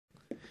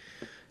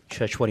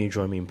Church, why don't you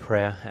join me in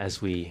prayer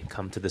as we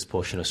come to this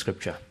portion of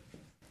Scripture?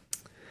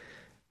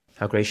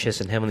 Our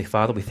gracious and Heavenly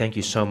Father, we thank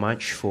you so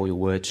much for your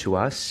word to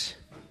us.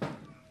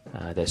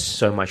 There's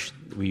so much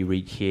we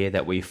read here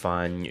that we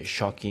find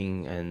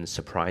shocking and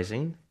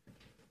surprising.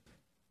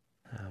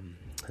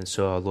 And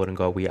so, our Lord and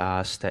God, we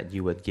ask that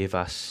you would give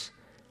us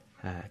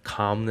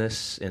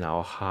calmness in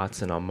our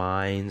hearts and our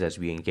minds as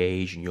we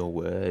engage in your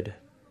word.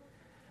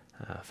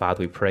 Father,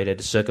 we pray that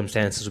the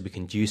circumstances will be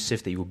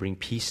conducive, that you will bring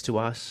peace to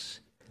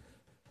us,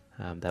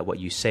 that what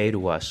you say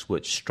to us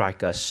would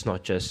strike us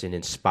not just in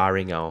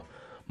inspiring our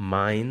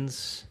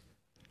minds,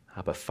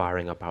 but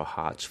firing up our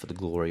hearts for the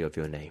glory of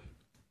your name.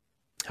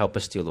 Help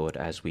us, dear Lord,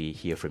 as we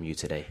hear from you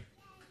today.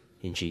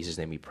 In Jesus'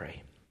 name we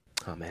pray.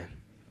 Amen.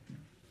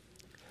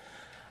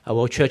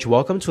 Well, church,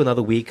 welcome to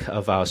another week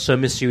of our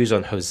sermon series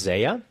on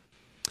Hosea.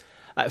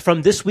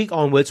 From this week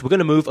onwards, we're going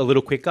to move a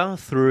little quicker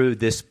through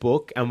this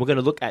book, and we're going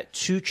to look at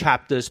 2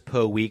 chapters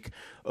per week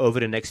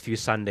over the next few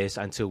Sundays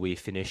until we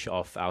finish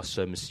off our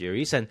sermon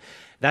series. And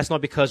that's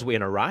not because we're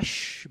in a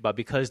rush, but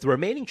because the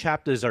remaining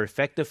chapters are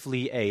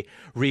effectively a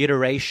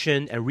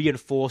reiteration and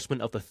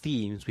reinforcement of the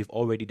themes we've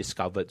already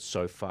discovered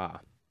so far.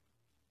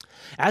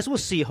 As we'll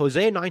see,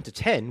 Hosea 9 to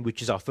 10,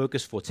 which is our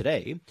focus for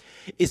today,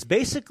 is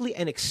basically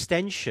an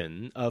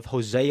extension of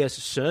Hosea's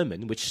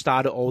sermon, which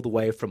started all the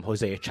way from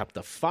Hosea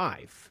chapter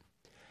 5.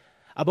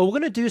 But we're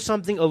going to do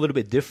something a little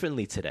bit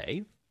differently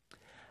today.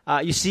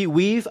 You see,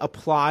 we've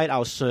applied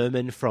our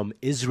sermon from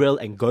Israel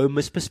and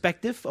Gomer's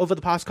perspective over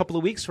the past couple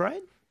of weeks,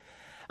 right?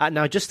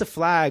 Now, just to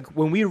flag,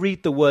 when we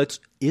read the words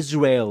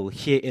Israel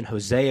here in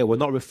Hosea, we're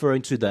not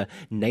referring to the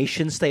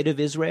nation state of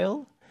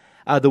Israel.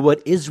 The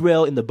word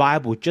Israel in the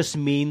Bible just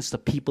means the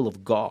people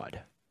of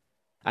God.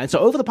 And so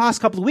over the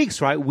past couple of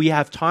weeks, right, we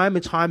have time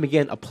and time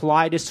again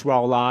applied this to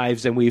our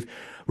lives, and we've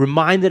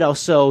reminded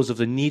ourselves of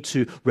the need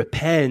to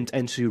repent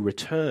and to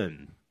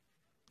return.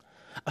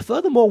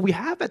 Furthermore, we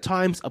have at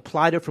times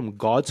applied it from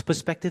God's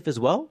perspective as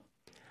well.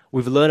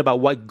 We've learned about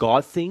what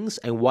God thinks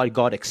and what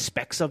God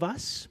expects of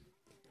us.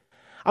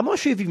 I'm not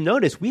sure if you've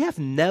noticed, we have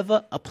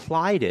never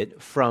applied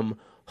it from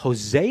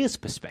Hosea's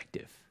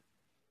perspective.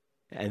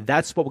 And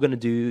that's what we're going to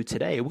do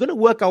today. We're going to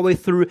work our way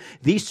through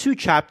these 2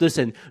 chapters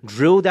and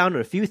drill down on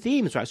a few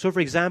themes, right? So,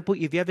 for example,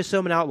 if you have your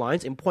sermon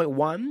outlines, in point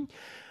 1,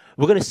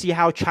 we're going to see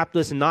how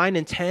chapters 9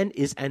 and 10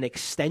 is an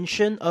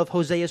extension of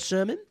Hosea's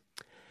sermon.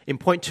 In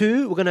point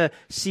 2, we're going to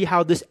see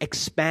how this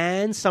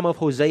expands some of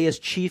Hosea's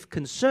chief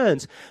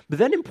concerns. But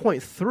then in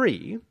point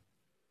 3,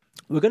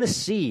 we're going to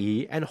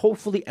see and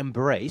hopefully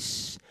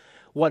embrace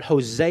what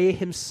Hosea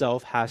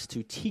himself has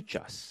to teach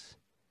us.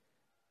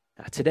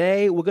 Now,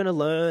 today, we're going to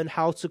learn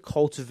how to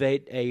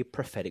cultivate a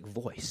prophetic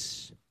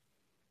voice.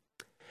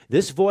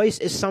 This voice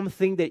is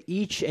something that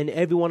each and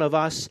every one of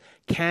us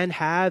can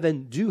have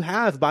and do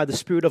have by the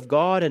Spirit of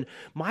God. And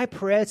my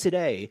prayer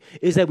today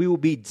is that we will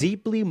be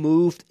deeply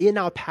moved in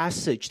our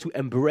passage to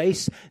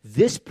embrace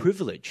this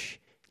privilege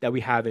that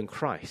we have in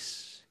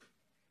Christ.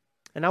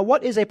 And now,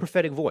 what is a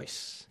prophetic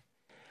voice?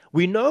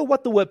 We know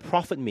what the word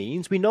prophet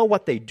means. We know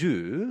what they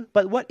do.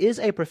 But what is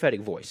a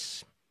prophetic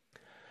voice?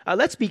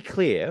 Let's be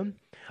clear.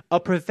 A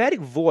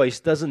prophetic voice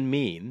doesn't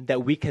mean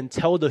that we can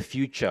tell the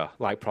future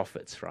like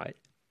prophets, right?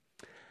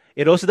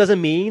 It also doesn't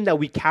mean that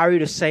we carry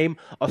the same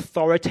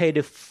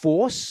authoritative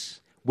force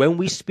when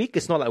we speak.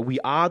 It's not like we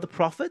are the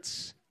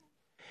prophets.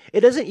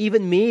 It doesn't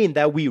even mean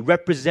that we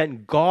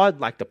represent God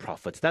like the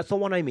prophets. That's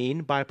not what I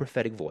mean by a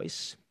prophetic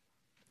voice.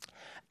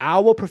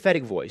 Our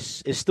prophetic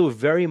voice is still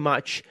very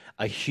much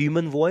a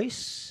human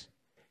voice.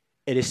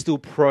 It is still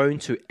prone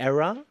to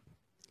error.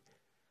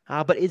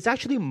 But it's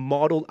actually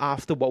modeled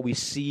after what we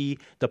see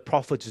the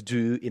prophets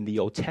do in the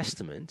Old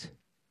Testament.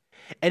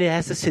 And it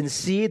has a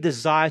sincere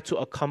desire to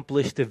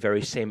accomplish the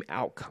very same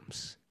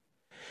outcomes.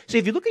 So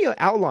if you look at your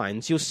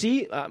outlines, you'll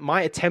see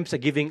my attempts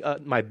at giving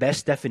my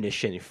best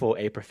definition for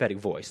a prophetic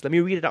voice. Let me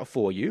read it out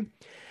for you.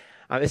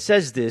 It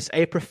says this: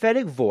 a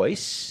prophetic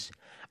voice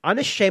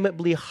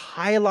unashamedly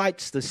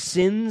highlights the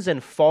sins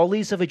and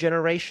follies of a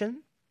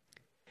generation.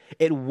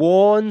 It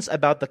warns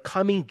about the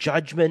coming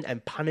judgment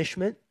and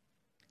punishment.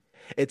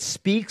 It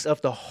speaks of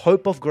the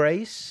hope of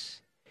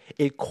grace.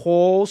 It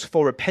calls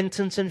for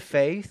repentance and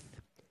faith.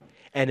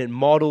 And it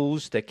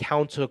models the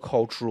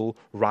countercultural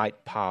right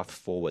path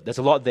forward. There's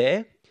a lot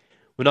there.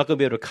 We're not going to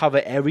be able to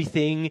cover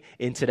everything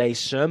in today's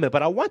sermon,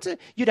 but I want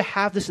you to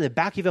have this in the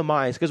back of your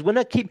minds because we're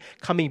going to keep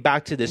coming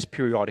back to this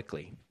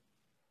periodically.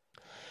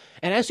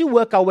 And as we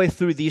work our way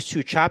through these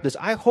 2 chapters,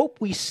 I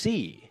hope we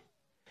see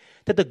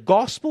that the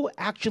gospel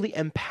actually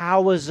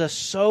empowers us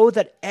so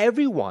that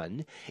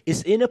everyone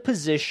is in a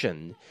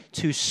position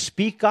to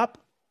speak up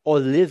or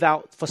live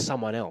out for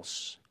someone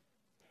else.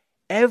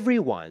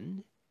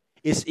 Everyone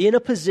is in a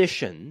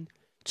position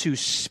to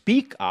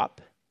speak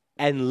up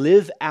and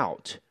live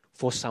out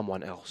for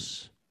someone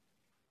else.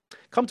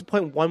 Come to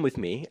point 1 with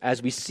me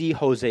as we see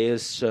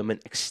Hosea's sermon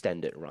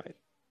extended, right?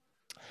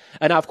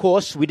 And of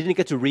course, we didn't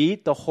get to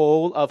read the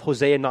whole of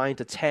Hosea 9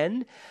 to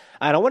 10,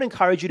 and I want to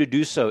encourage you to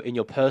do so in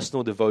your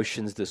personal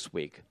devotions this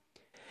week.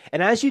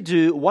 And as you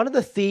do, one of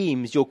the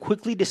themes you'll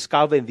quickly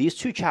discover in these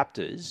two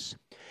chapters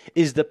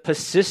is the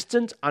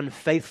persistent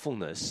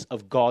unfaithfulness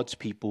of God's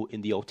people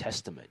in the Old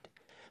Testament.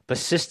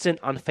 Persistent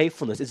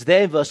unfaithfulness. It's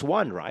there in verse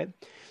 1, right?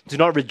 Do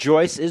not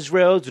rejoice,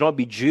 Israel. Do not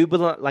be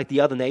jubilant like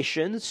the other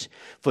nations,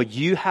 for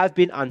you have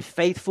been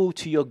unfaithful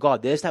to your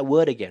God. There's that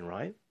word again,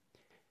 right?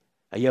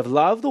 You have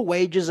loved the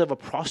wages of a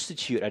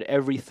prostitute at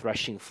every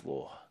threshing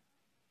floor.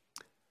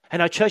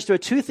 And our church, there are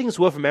two things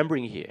worth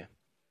remembering here.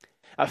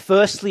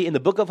 Firstly, in the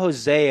book of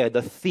Hosea,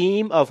 the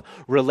theme of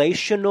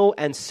relational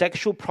and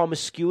sexual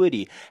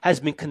promiscuity has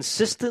been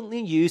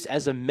consistently used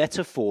as a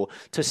metaphor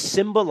to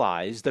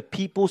symbolize the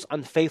people's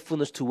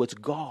unfaithfulness towards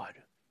God.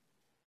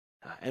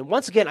 And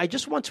once again, I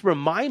just want to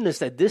remind us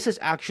that this is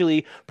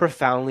actually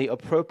profoundly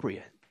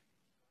appropriate.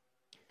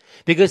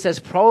 Because there's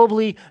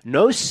probably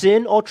no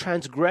sin or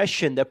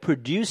transgression that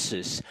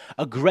produces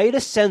a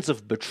greater sense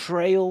of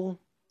betrayal,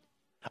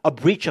 a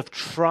breach of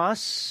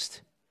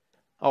trust,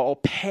 or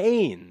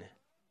pain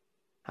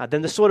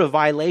than the sort of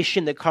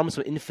violation that comes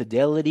from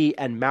infidelity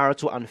and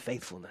marital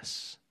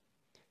unfaithfulness.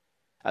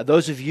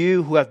 Those of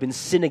you who have been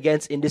sinned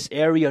against in this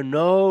area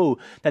know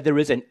that there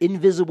is an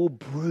invisible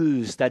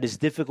bruise that is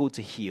difficult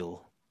to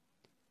heal.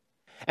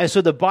 And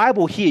so the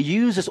Bible here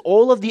uses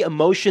all of the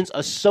emotions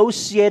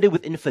associated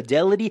with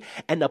infidelity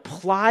and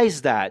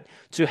applies that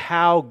to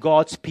how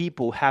God's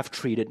people have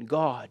treated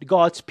God.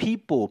 God's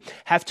people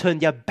have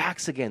turned their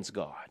backs against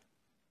God.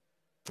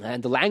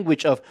 And the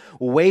language of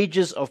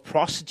wages of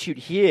prostitute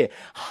here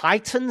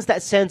heightens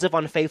that sense of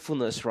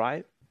unfaithfulness,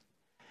 right?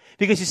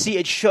 Because you see,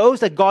 it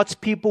shows that God's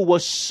people were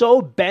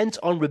so bent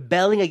on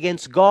rebelling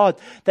against God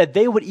that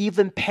they would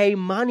even pay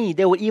money,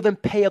 they would even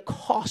pay a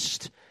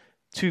cost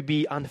to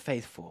be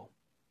unfaithful.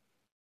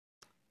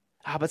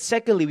 But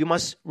secondly, we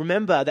must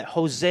remember that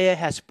Hosea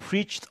has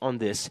preached on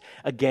this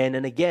again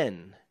and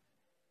again.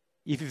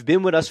 If you've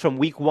been with us from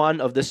week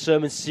 1 of this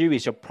sermon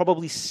series, you're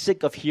probably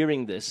sick of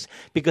hearing this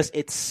because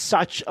it's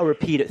such a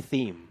repeated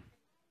theme.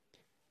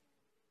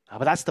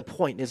 But that's the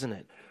point, isn't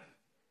it?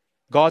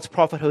 God's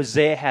prophet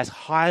Hosea has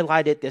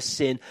highlighted their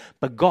sin,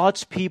 but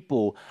God's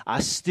people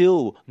are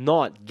still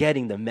not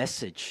getting the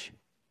message.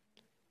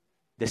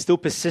 They're still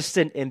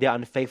persistent in their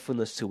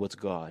unfaithfulness towards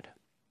God.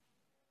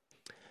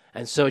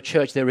 And so,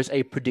 church, there is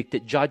a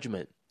predicted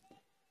judgment.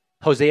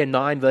 Hosea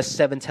 9 verse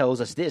 7 tells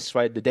us this,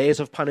 right? The days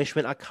of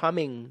punishment are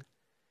coming.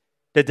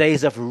 The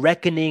days of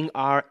reckoning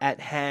are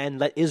at hand.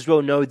 Let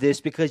Israel know this,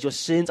 because your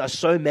sins are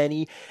so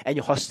many and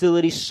your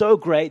hostility so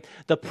great.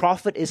 The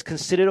prophet is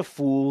considered a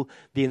fool,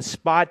 the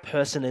inspired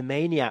person a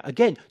maniac.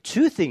 Again,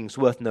 two things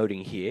worth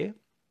noting here.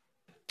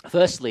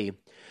 Firstly,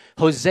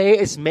 Hosea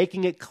is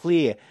making it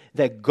clear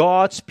that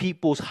God's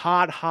people's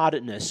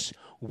hard-heartedness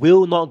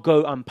will not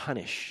go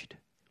unpunished.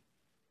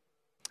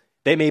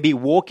 They may be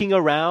walking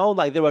around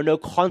like there are no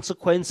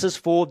consequences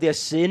for their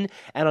sin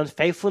and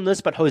unfaithfulness,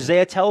 but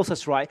Hosea tells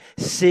us, right,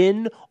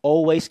 sin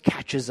always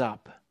catches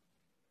up.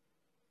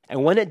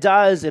 And when it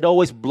does, it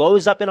always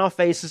blows up in our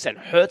faces and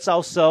hurts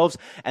ourselves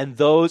and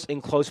those in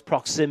close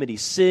proximity.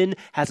 Sin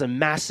has a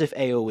massive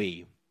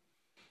AOE.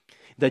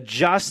 The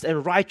just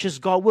and righteous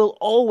God will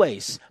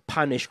always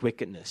punish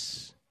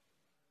wickedness.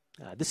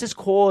 This is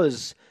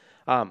cause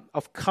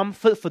of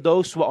comfort for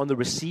those who are on the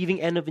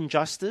receiving end of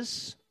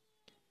injustice.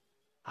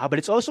 But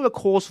it's also a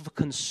cause for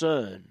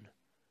concern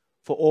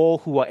for all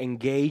who are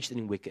engaged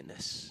in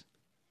wickedness.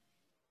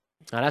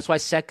 And that's why,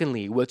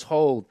 secondly, we're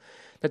told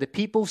that the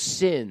people's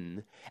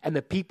sin and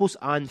the people's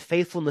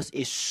unfaithfulness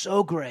is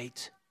so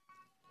great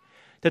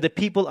that the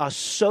people are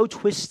so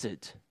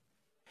twisted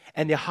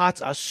and their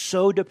hearts are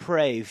so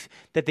depraved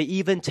that they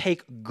even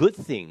take good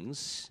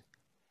things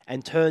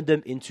and turn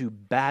them into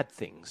bad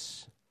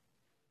things.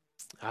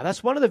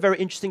 That's one of the very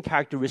interesting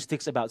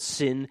characteristics about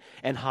sin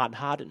and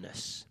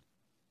hard-heartedness.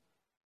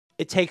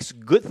 It takes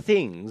good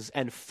things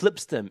and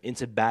flips them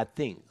into bad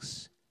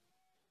things.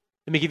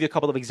 Let me give you a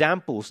couple of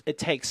examples. It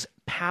takes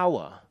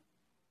power.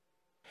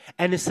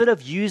 And instead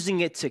of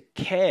using it to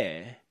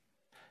care,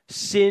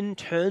 sin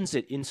turns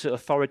it into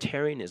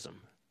authoritarianism.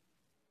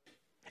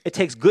 It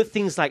takes good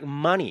things like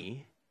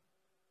money,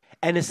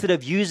 and instead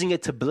of using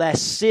it to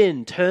bless,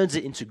 sin turns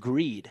it into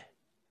greed.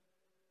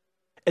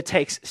 It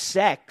takes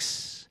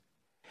sex,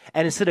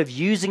 and instead of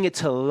using it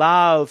to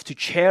love, to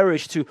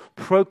cherish, to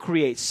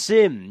procreate,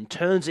 sin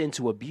turns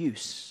into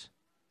abuse.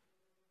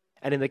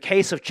 And in the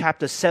case of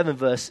chapter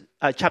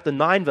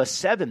 9, verse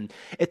 7,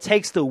 it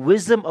takes the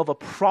wisdom of a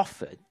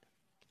prophet,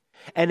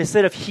 and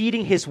instead of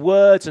heeding his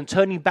words and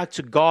turning back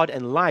to God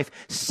and life,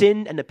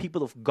 sin and the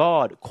people of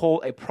God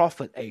call a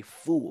prophet a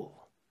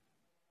fool.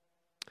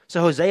 So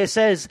Hosea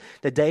says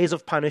the days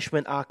of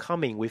punishment are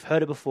coming. We've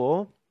heard it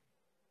before,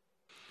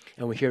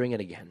 and we're hearing it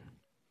again.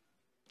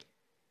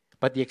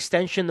 But the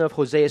extension of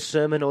Hosea's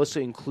sermon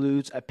also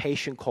includes a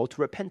patient call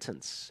to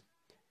repentance.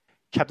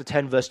 Chapter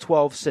 10, verse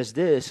 12 says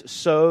this: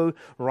 sow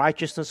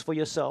righteousness for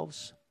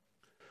yourselves,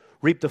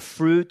 reap the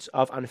fruit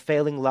of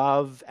unfailing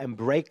love, and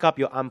break up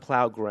your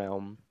unplowed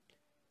ground.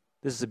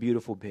 This is a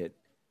beautiful bit.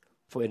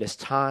 For it is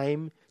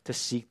time to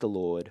seek the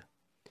Lord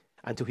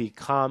until he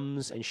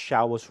comes and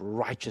showers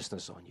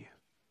righteousness on you.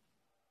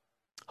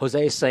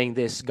 Hosea is saying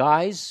this,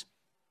 guys,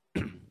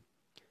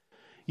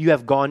 you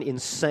have gone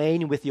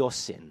insane with your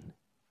sin.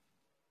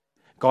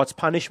 God's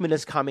punishment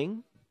is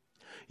coming.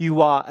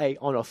 You are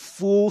on a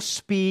full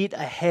speed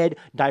ahead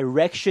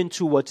direction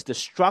towards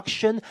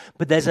destruction,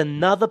 but there's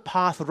another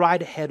path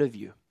right ahead of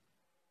you.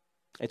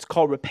 It's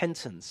called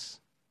repentance.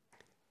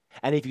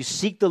 And if you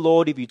seek the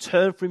Lord, if you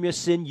turn from your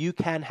sin, you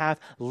can have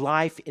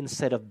life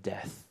instead of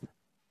death.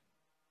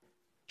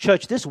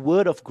 Church, this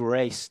word of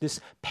grace, this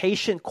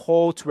patient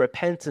call to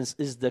repentance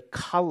is the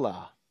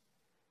color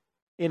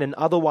in an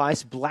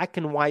otherwise black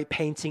and white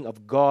painting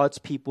of God's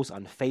people's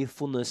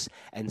unfaithfulness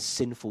and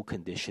sinful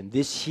condition.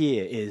 This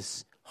here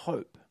is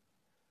hope.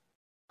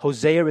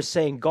 Hosea is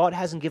saying God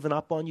hasn't given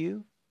up on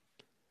you.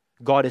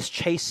 God is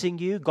chasing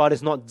you. God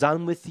is not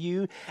done with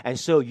you. And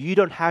so you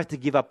don't have to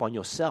give up on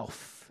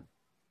yourself.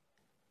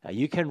 Now,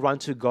 you can run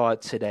to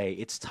God today.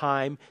 It's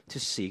time to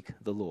seek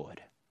the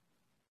Lord.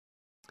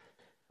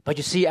 But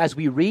you see, as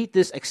we read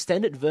this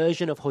extended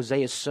version of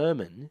Hosea's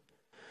sermon,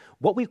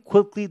 what we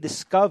quickly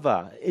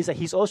discover is that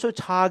he's also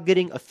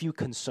targeting a few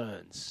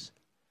concerns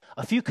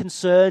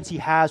he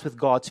has with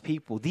God's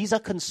people. These are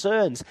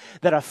concerns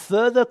that are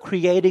further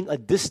creating a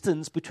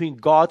distance between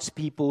God's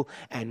people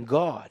and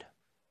God.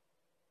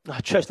 Now,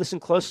 church, listen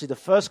closely. The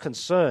first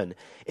concern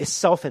is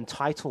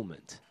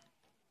self-entitlement.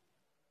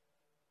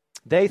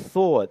 They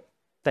thought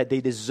that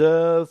they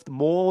deserved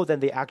more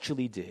than they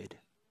actually did.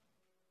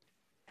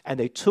 And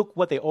they took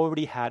what they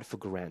already had for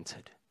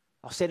granted.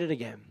 I'll say it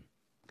again.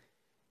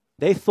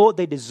 They thought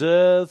they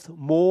deserved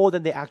more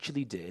than they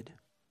actually did.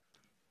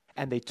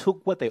 And they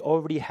took what they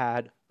already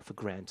had for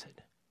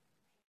granted.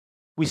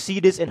 We see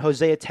this in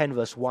Hosea 10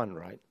 verse 1,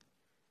 right?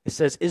 It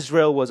says,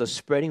 Israel was a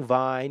spreading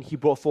vine. He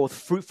brought forth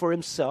fruit for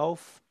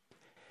himself.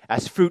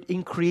 As fruit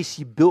increased,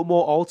 he built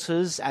more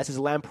altars. As his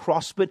land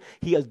prospered,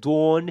 he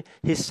adorned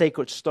his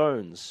sacred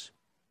stones.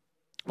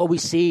 What we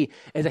see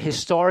is that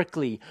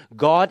historically,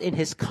 God in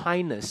his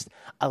kindness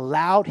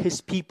allowed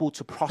his people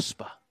to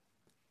prosper.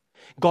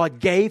 God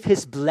gave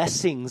his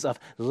blessings of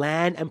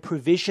land and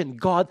provision.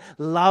 God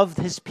loved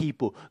his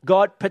people.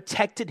 God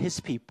protected his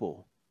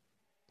people.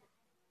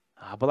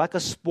 But like a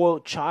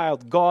spoiled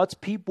child, God's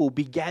people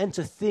began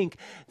to think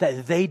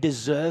that they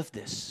deserved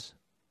this.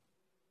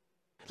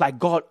 Like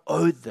God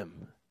owed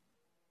them.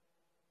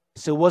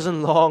 So it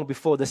wasn't long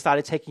before they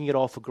started taking it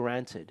all for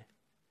granted.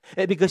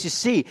 Because you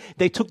see,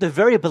 they took the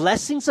very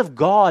blessings of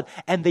God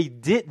and they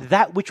did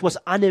that which was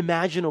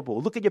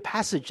unimaginable. Look at your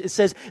passage. It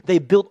says they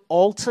built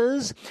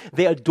altars,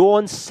 they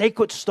adorned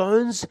sacred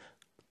stones.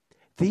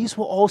 These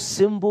were all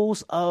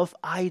symbols of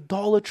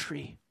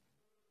idolatry.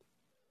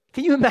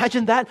 Can you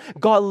imagine that?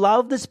 God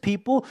loved his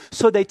people,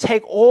 so they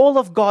take all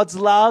of God's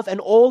love and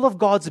all of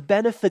God's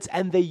benefits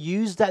and they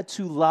use that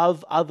to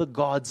love other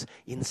gods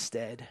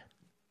instead.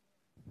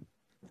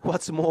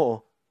 What's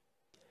more,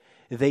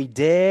 they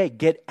dare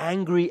get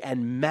angry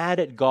and mad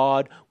at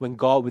God when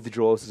God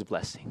withdraws his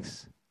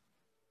blessings.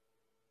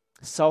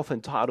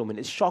 Self-entitlement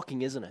is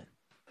shocking, isn't it?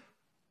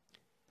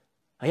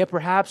 And yet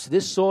perhaps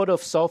this sort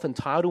of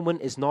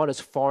self-entitlement is not as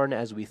foreign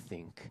as we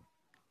think.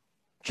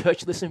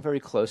 Church, listen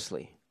very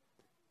closely.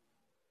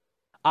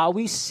 Are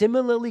we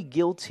similarly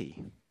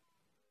guilty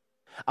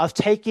of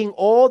taking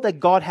all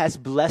that God has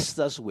blessed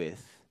us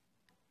with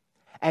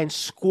and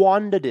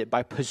squandered it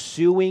by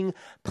pursuing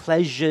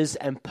pleasures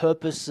and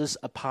purposes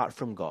apart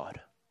from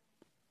God?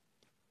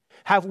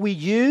 Have we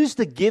used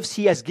the gifts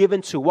he has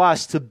given to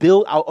us to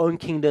build our own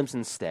kingdoms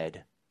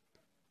instead?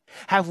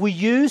 Have we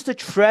used the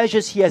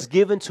treasures he has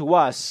given to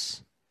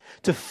us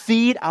to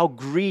feed our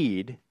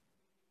greed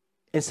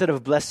instead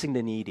of blessing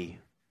the needy?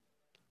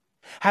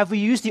 Have we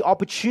used the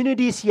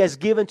opportunities he has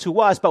given to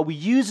us, but we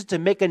use it to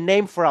make a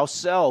name for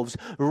ourselves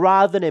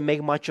rather than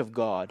make much of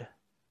God?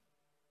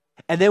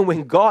 And then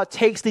when God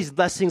takes these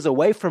blessings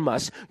away from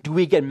us, do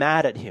we get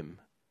mad at him?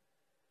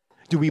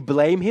 Do we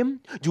blame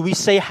him? Do we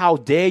say, how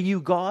dare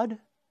you, God?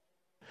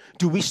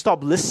 Do we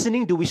stop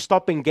listening? Do we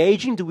stop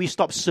engaging? Do we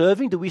stop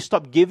serving? Do we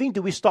stop giving?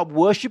 Do we stop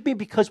worshiping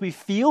because we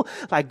feel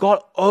like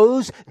God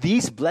owes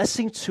these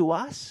blessings to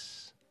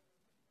us?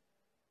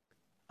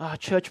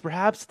 Church,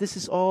 perhaps this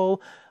is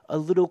all a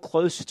little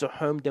closer to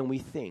home than we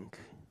think,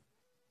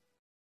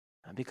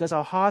 because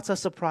our hearts are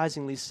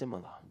surprisingly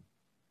similar.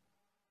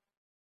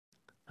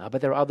 But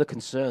there are other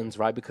concerns,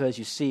 right? Because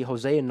you see,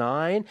 Hosea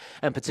 9,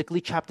 and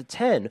particularly chapter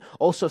 10,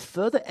 also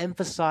further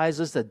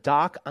emphasizes the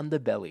dark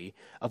underbelly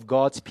of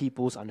God's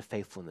people's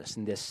unfaithfulness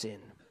and their sin.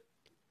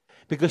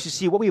 Because you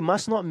see, what we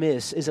must not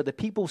miss is that the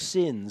people's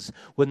sins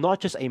were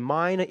not just a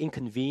minor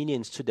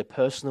inconvenience to their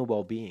personal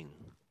well-being.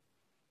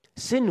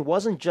 Sin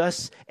wasn't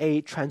just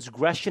a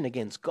transgression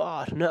against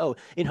God. No,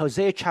 in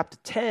Hosea chapter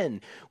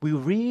 10, we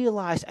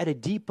realize at a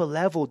deeper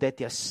level that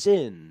their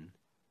sin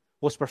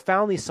was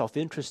profoundly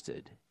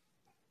self-interested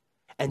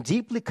and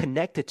deeply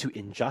connected to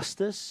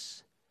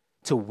injustice,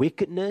 to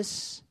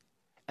wickedness,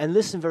 and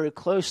listen very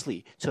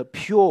closely, to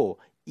pure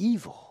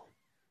evil.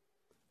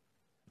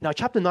 Now,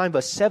 chapter 9,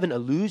 verse 7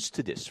 alludes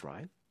to this,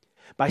 right?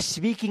 by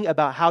speaking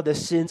about how their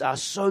sins are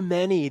so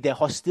many, their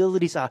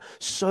hostilities are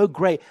so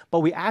great. But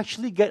we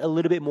actually get a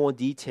little bit more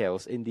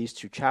details in these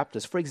two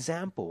chapters. For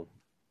example,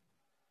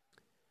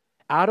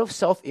 out of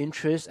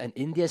self-interest and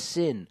in their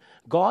sin,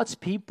 God's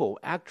people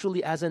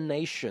actually as a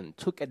nation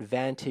took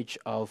advantage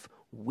of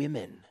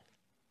women.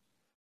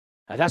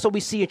 Now, that's what we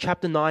see in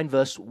chapter 9,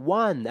 verse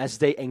 1, as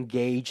they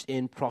engaged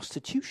in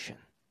prostitution.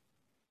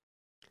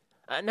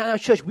 Now,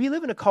 church, we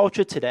live in a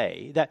culture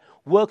today that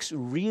works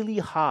really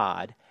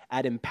hard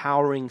at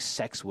empowering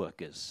sex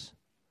workers.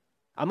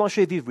 I'm not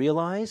sure if you've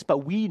realized, but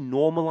we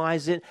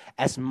normalize it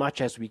as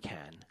much as we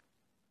can.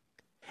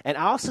 And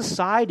our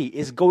society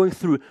is going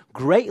through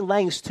great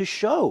lengths to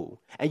show,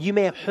 and you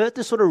may have heard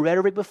this sort of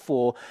rhetoric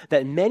before,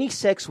 that many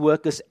sex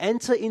workers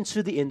enter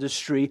into the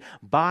industry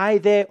by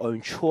their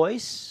own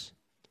choice.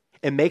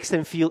 It makes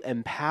them feel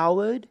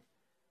empowered,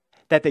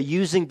 that they're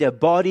using their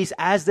bodies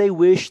as they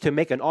wish to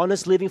make an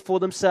honest living for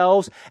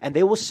themselves, and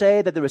they will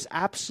say that there is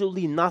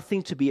absolutely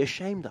nothing to be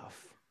ashamed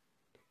of.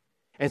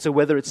 And so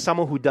whether it's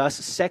someone who does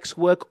sex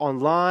work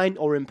online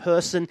or in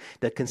person,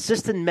 the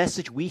consistent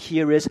message we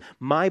hear is,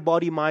 my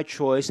body, my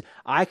choice.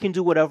 I can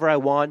do whatever I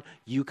want.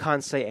 You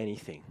can't say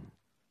anything.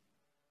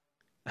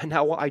 And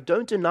now, I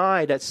don't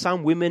deny that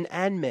some women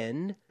and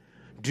men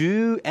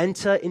do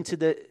enter into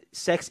the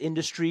sex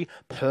industry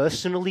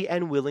personally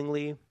and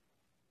willingly.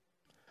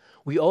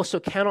 We also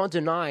cannot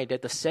deny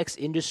that the sex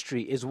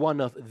industry is one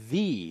of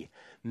the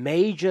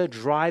major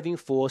driving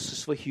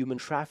forces for human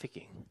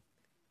trafficking,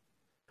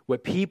 where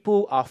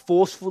people are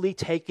forcefully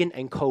taken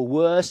and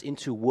coerced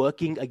into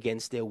working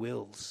against their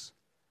wills.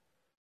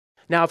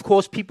 Now, of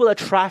course, people are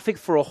trafficked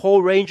for a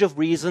whole range of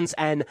reasons,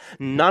 and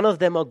none of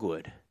them are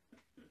good.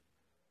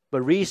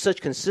 But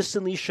research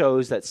consistently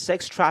shows that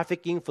sex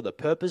trafficking for the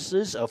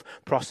purposes of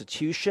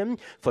prostitution,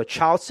 for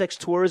child sex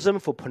tourism,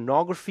 for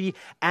pornography,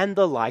 and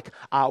the like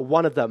are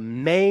one of the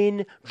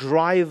main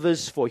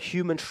drivers for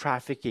human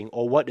trafficking,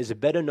 or what is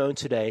better known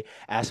today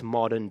as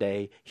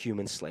modern-day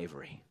human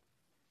slavery.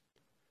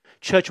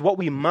 Church, what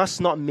we must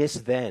not miss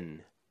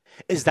then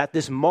is that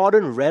this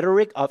modern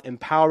rhetoric of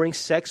empowering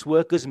sex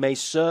workers may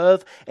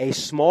serve a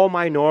small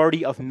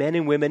minority of men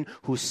and women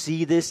who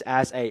see this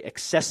as an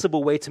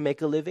accessible way to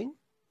make a living.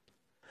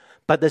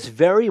 But this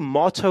very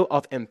motto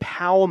of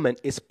empowerment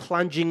is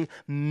plunging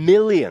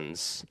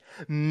millions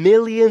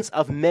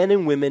of men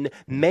and women,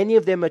 many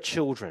of them are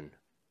children,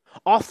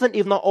 often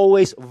if not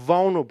always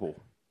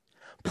vulnerable,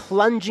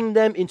 plunging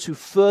them into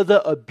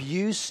further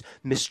abuse,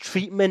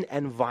 mistreatment,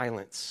 and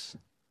violence.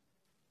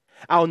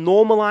 Our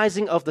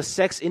normalizing of the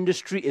sex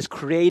industry is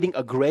creating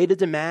a greater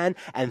demand,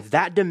 and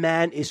that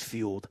demand is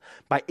fueled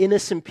by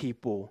innocent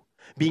people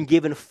being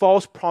given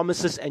false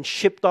promises and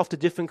shipped off to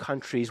different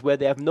countries where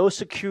they have no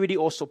security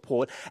or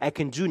support and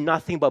can do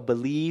nothing but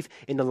believe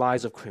in the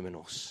lies of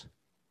criminals.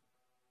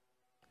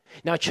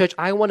 Now, church,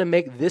 I want to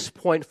make this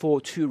point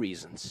for two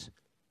reasons.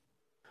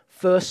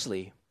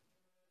 Firstly,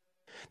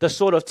 the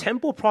sort of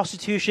temple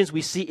prostitutions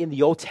we see in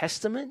the Old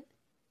Testament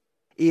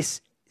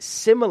is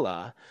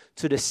similar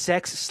to the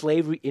sex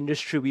slavery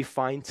industry we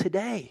find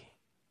today.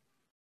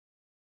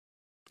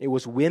 It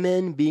was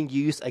women being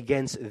used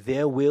against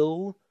their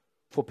will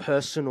for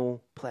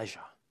personal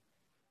pleasure.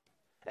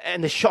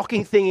 And the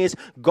shocking thing is,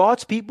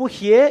 God's people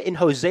here in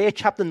Hosea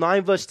chapter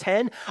 9 verse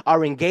 10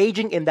 are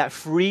engaging in that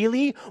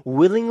freely,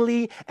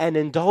 willingly, and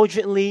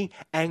indulgently,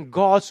 and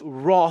God's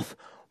wrath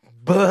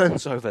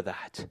burns over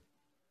that.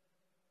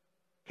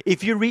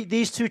 If you read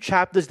these two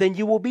chapters, then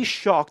you will be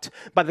shocked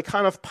by the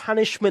kind of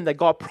punishment that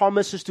God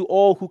promises to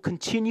all who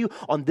continue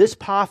on this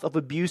path of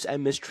abuse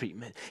and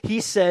mistreatment.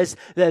 He says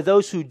that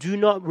those who do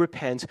not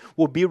repent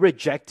will be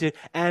rejected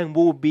and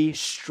will be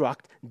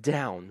struck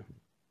down.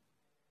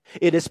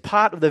 It is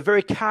part of the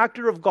very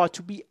character of God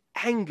to be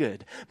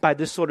angered by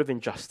this sort of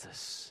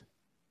injustice.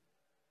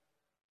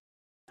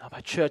 Now,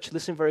 but church,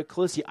 listen very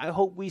closely. I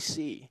hope we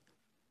see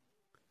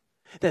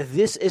that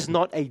this is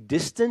not a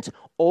distant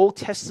Old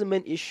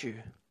Testament issue.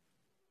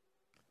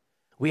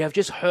 We have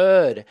just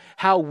heard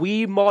how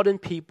we modern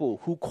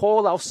people who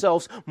call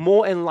ourselves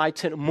more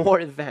enlightened, more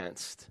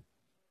advanced,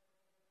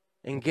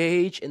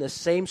 engage in the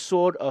same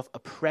sort of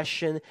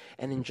oppression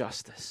and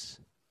injustice.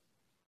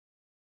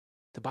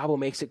 The Bible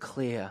makes it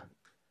clear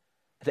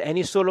that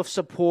any sort of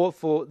support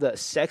for the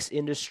sex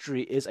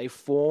industry is a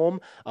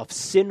form of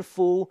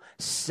sinful,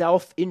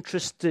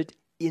 self-interested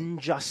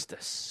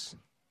injustice,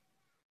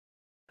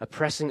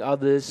 oppressing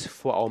others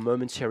for our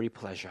momentary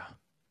pleasure.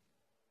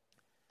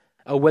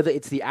 Or whether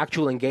it's the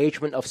actual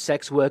engagement of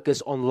sex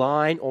workers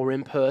online or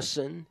in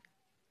person,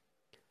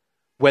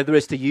 whether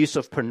it's the use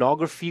of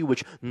pornography,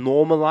 which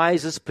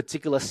normalizes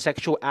particular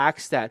sexual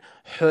acts that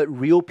hurt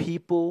real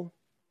people,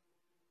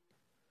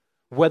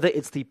 whether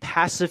it's the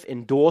passive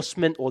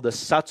endorsement or the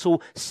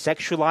subtle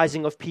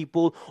sexualizing of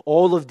people,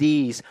 all of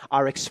these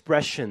are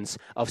expressions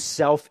of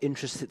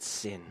self-interested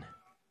sin.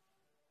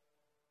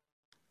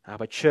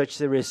 But church,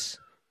 there is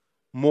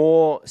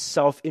more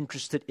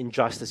self-interested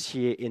injustice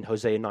here in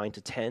Hosea 9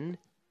 to 10.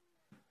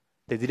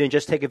 They didn't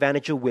just take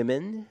advantage of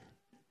women.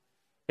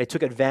 They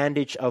took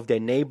advantage of their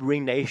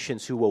neighboring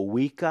nations who were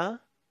weaker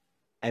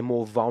and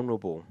more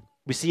vulnerable.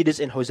 We see this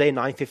in Hosea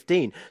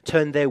 9:15.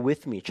 Turn there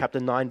with me, chapter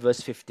 9,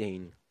 verse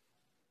 15.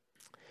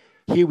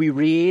 Here we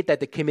read that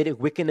they committed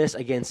wickedness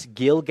against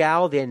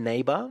Gilgal, their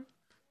neighbor.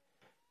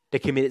 They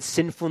committed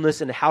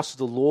sinfulness in the house of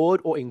the Lord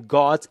or in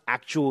God's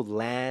actual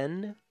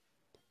land.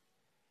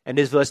 And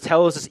this verse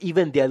tells us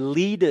even their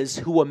leaders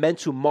who were meant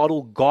to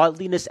model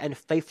godliness and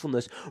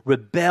faithfulness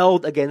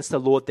rebelled against the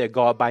Lord their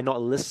God by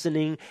not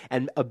listening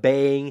and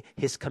obeying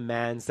his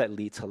commands that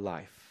lead to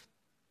life.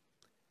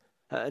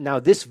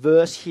 Now this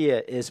verse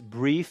here is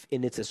brief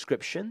in its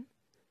description,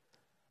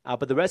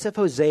 but the rest of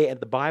Hosea and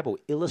the Bible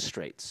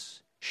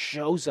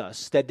shows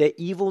us that their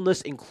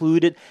evilness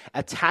included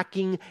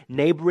attacking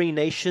neighboring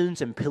nations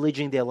and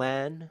pillaging their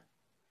land,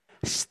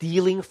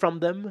 stealing from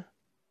them,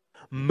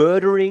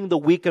 murdering the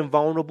weak and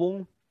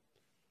vulnerable,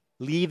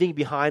 leaving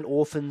behind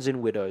orphans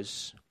and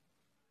widows.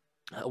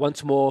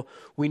 Once more,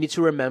 we need to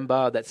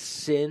remember that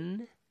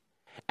sin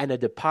and a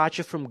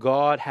departure from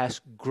God has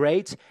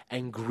great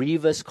and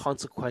grievous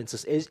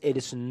consequences. It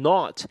is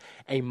not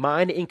a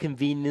minor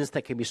inconvenience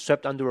that can be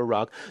swept under a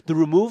rug. The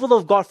removal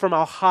of God from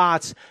our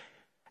hearts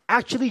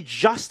actually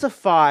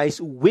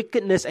justifies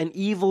wickedness and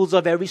evils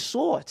of every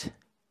sort.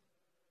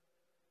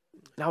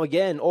 Now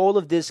again, all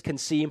of this can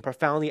seem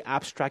profoundly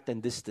abstract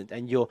and distant,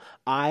 and your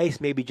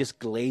eyes may be just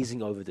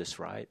glazing over this,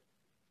 right?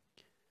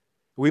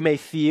 We may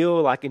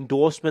feel like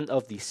endorsement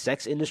of the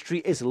sex industry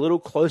is a little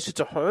closer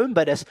to home,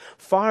 but as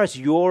far as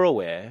you're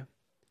aware,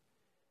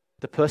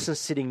 the person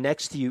sitting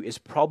next to you is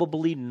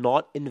probably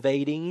not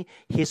invading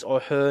his or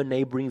her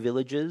neighboring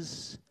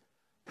villages,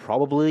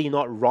 probably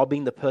not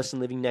robbing the person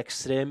living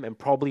next to them, and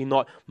probably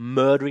not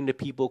murdering the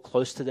people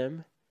close to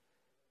them.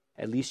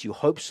 At least you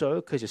hope so,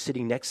 because you're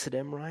sitting next to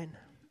them, right?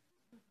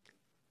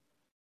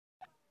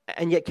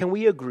 And yet, can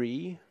we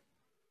agree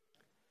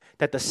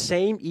that the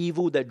same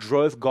evil that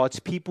drove God's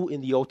people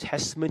in the Old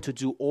Testament to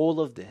do all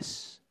of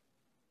this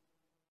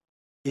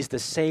is the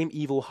same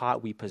evil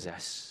heart we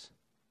possess?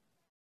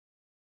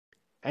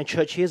 And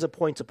church, here's a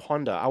point to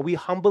ponder. Are we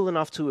humble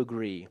enough to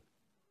agree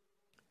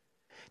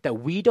that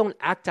we don't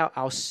act out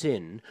our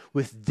sin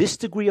with this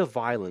degree of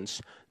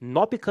violence,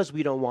 not because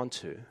we don't want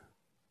to,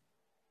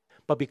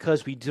 but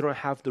because we don't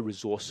have the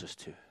resources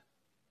to?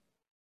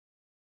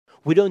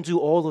 We don't do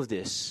all of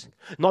this,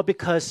 not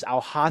because our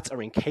hearts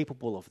are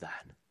incapable of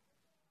that,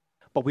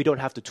 but we don't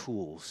have the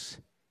tools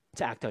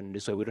to act out in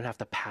this way. We don't have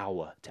the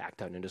power to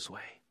act out in this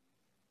way.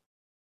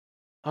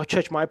 Our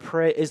church, my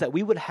prayer is that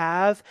we would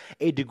have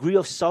a degree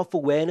of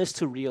self-awareness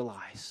to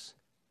realize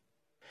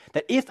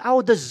that if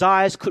our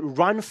desires could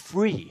run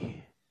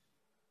free,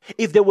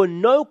 if there were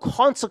no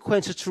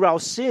consequences to our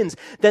sins,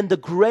 then the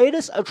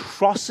greatest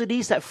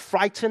atrocities that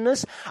frighten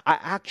us are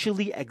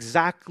actually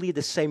exactly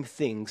the same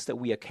things that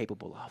we are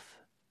capable of.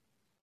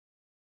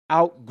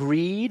 Our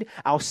greed,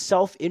 our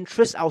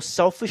self-interest, our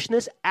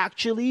selfishness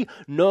actually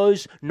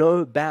knows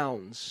no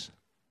bounds.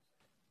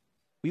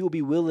 We will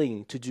be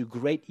willing to do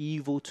great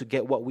evil to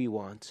get what we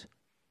want,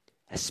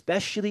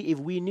 especially if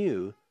we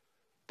knew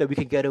that we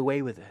could get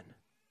away with it.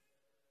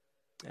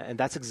 And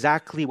that's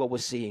exactly what we're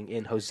seeing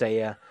in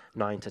Hosea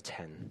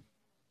 9-10.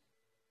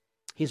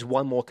 Here's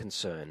one more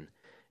concern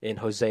in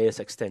Hosea's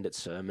extended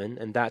sermon,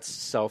 and that's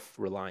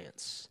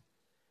self-reliance.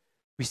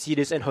 We see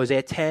this in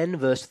Hosea 10,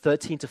 verse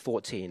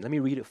 13-14. Let me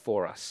read it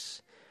for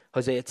us.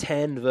 Hosea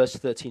 10, verse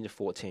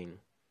 13-14.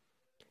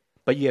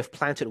 But you have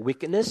planted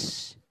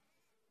wickedness,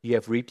 you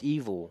have reaped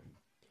evil.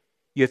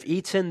 You have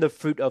eaten the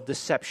fruit of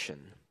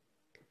deception.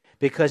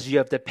 Because you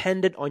have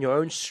depended on your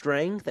own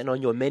strength and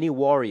on your many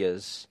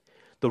warriors,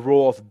 the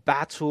roar of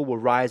battle will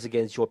rise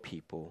against your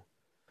people,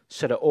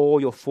 so that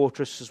all your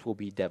fortresses will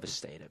be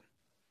devastated.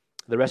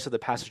 The rest of the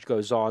passage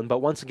goes on, but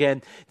once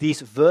again, these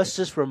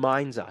verses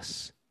reminds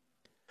us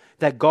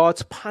that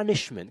God's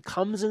punishment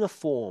comes in the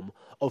form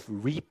of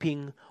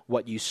reaping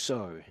what you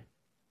sow.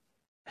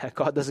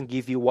 God doesn't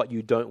give you what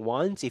you don't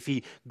want. If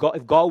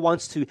God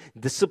wants to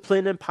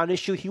discipline and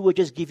punish you, he will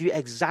just give you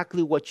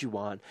exactly what you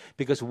want,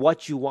 because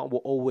what you want will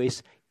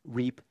always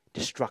reap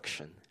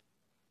destruction.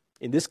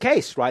 In this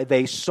case, right,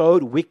 they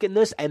sowed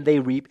wickedness and they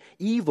reap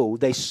evil.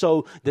 They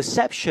sow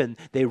deception,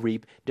 they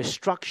reap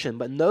destruction.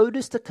 But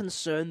notice the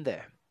concern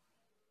there.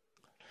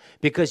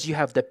 Because you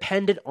have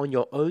depended on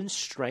your own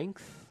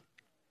strength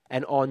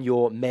and on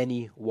your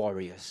many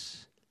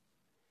warriors.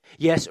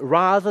 Yes,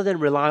 rather than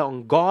rely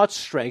on God's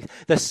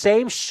strength, the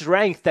same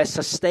strength that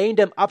sustained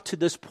them up to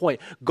this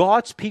point,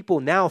 God's people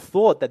now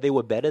thought that they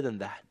were better than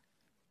that.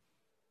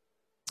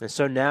 And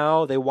so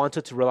now they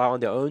wanted to rely on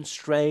their own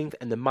strength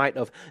and the might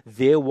of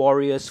their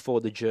warriors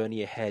for the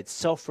journey ahead.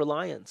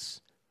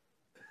 Self-reliance,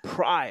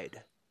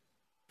 pride,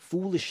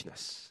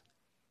 foolishness.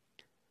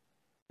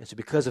 And so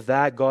because of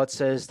that, God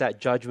says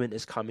that judgment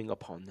is coming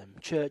upon them.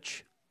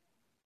 Church,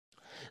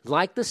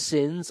 like the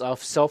sins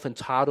of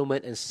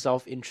self-entitlement and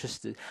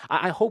self-interest,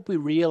 I hope we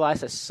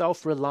realize that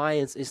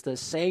self-reliance is the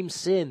same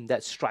sin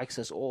that strikes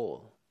us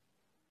all.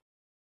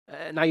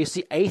 Now you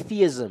see,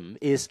 atheism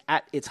is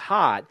at its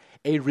heart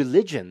a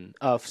religion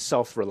of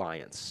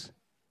self-reliance.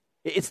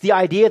 It's the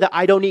idea that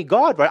I don't need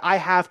God, right? I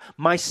have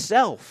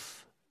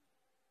myself.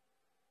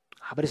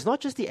 But it's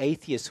not just the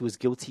atheist who is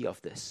guilty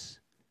of this.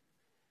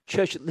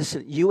 Church,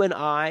 listen, you and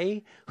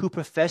I who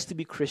profess to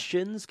be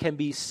Christians can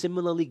be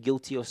similarly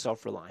guilty of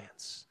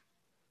self-reliance.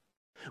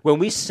 When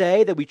we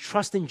say that we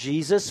trust in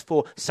Jesus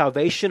for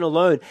salvation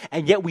alone,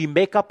 and yet we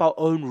make up our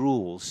own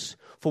rules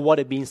for what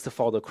it means to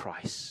follow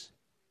Christ.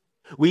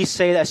 We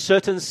say that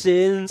certain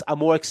sins are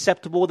more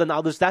acceptable than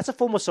others. That's a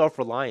form of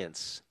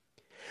self-reliance.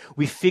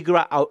 We figure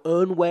out our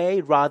own way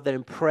rather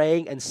than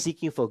praying and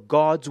seeking for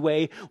God's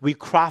way. We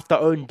craft our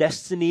own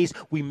destinies.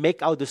 We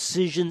make our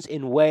decisions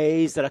in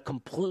ways that are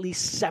completely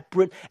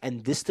separate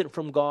and distant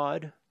from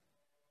God.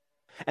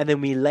 And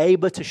then we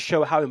labor to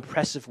show how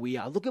impressive we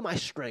are. Look at my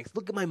strength.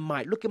 Look at my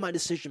might. Look at my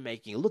decision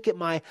making. Look at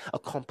my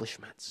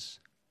accomplishments.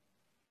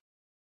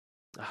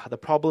 The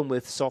problem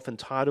with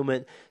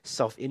self-entitlement,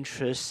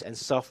 self-interest, and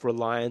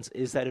self-reliance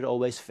is that it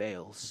always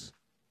fails.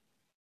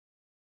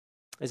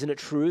 Isn't it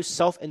true?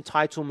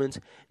 Self-entitlement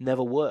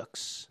never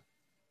works.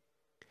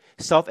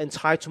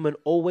 Self-entitlement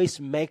always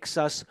makes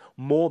us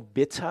more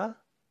bitter,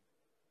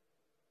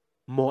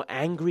 more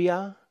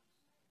angrier,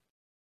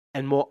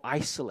 and more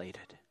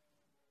isolated.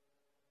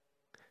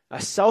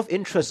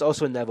 Self-interest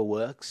also never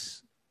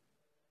works.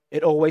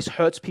 It always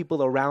hurts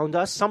people around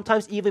us,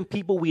 sometimes even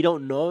people we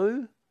don't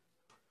know.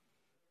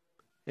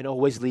 It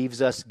always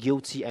leaves us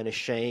guilty and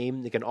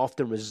ashamed. It can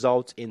often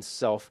result in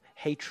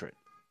self-hatred.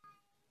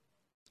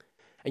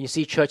 And you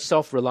see, church,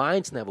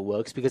 self-reliance never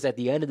works because at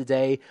the end of the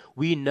day,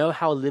 we know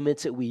how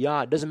limited we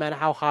are. It doesn't matter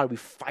how hard we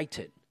fight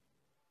it.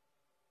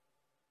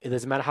 It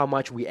doesn't matter how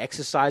much we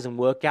exercise and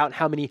work out,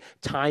 how many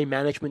time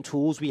management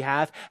tools we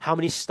have, how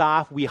many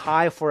staff we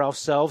hire for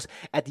ourselves.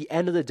 At the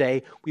end of the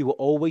day, we will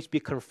always be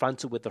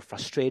confronted with the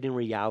frustrating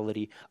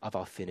reality of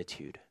our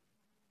finitude.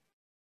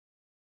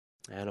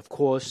 And of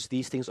course,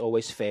 these things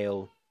always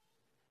fail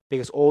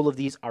because all of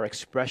these are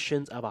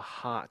expressions of a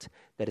heart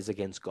that is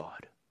against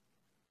God.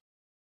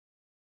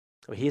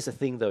 Well, here's the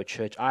thing though,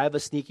 church. I have a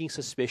sneaking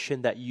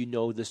suspicion that you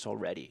know this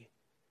already.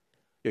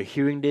 You're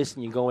hearing this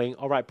and you're going,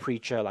 all right,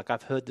 preacher, like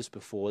I've heard this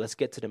before. Let's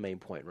get to the main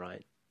point,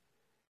 right?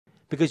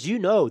 Because you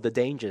know the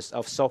dangers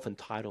of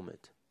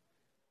self-entitlement,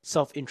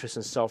 self-interest,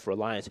 and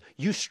self-reliance.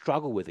 You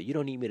struggle with it. You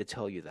don't need me to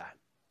tell you that.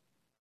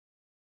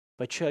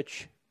 But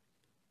church,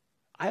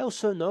 I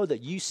also know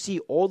that you see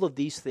all of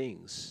these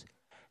things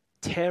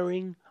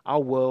tearing our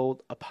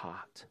world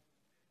apart.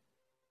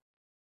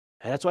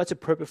 And that's why it's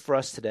appropriate for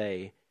us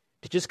today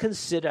to just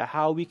consider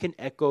how we can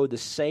echo the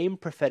same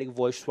prophetic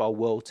voice to our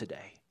world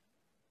today.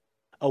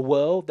 A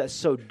world that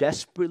so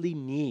desperately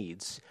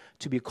needs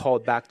to be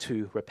called back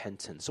to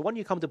repentance. So why don't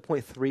you come to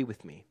point 3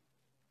 with me?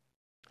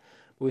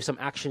 With some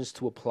actions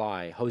to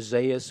apply.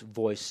 Hosea's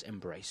voice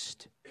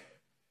embraced.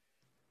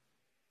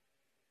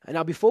 And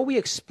now before we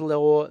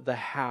explore the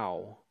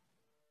how,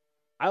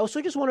 I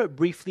also just want to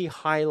briefly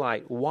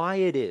highlight why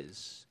it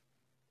is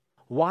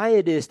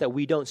that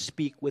we don't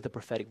speak with a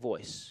prophetic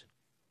voice.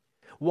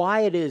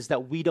 Why it is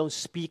that we don't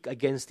speak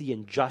against the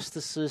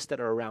injustices that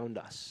are around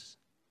us.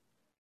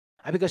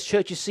 Because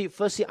church, you see,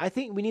 firstly, I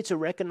think we need to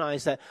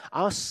recognize that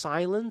our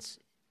silence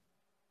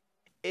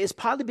is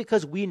partly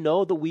because we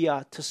know that we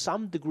are, to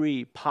some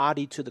degree,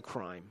 party to the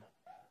crime.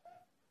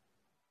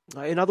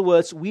 In other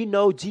words, we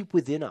know deep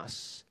within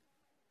us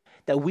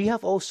that we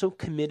have also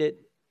committed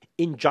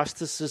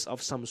injustices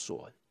of some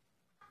sort.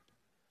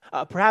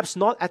 Perhaps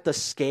not at the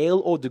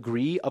scale or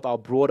degree of our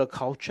broader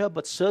culture,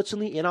 but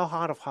certainly in our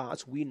heart of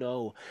hearts, we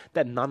know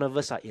that none of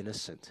us are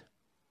innocent.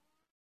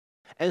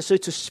 And so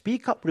to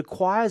speak up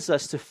requires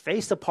us to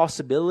face the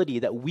possibility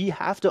that we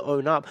have to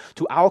own up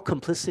to our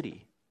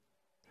complicity.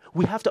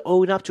 We have to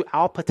own up to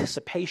our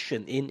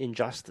participation in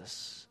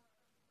injustice.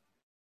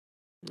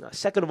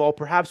 Second of all,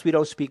 perhaps we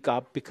don't speak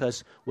up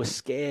because we're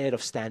scared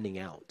of standing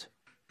out.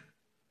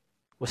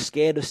 We're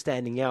scared of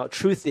standing out.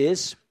 Truth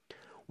is,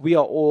 we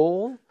are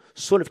all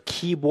sort of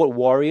keyboard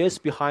warriors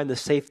behind the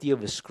safety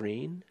of a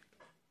screen.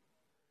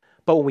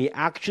 But when we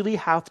actually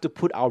have to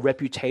put our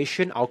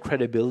reputation, our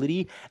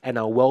credibility, and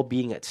our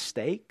well-being at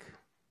stake,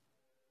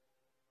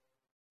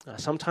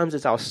 sometimes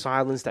it's our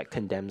silence that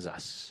condemns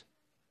us.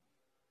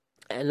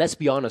 And let's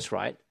be honest,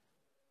 right?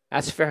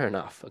 That's fair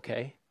enough,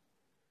 okay?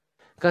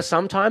 Because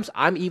sometimes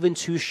I'm even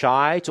too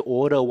shy to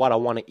order what I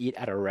want to eat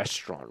at a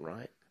restaurant,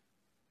 right?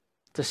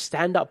 To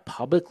stand up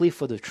publicly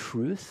for the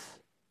truth,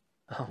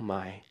 oh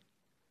my,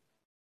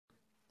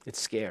 it's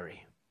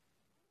scary.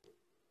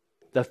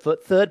 The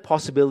third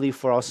possibility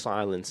for our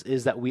silence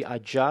is that we are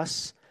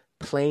just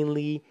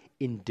plainly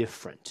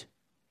indifferent.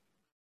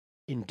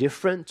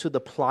 Indifferent to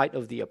the plight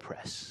of the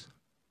oppressed.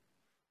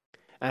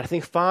 And I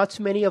think far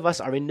too many of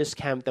us are in this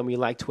camp than we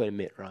like to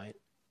admit, right?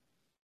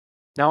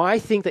 Now, I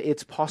think that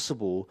it's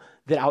possible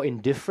that our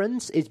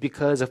indifference is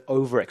because of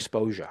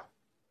overexposure.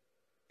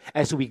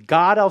 As we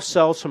guard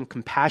ourselves from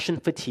compassion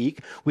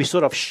fatigue, we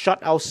sort of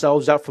shut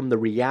ourselves out from the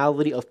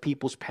reality of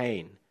people's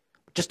pain,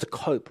 just to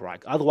cope,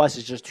 right? Otherwise,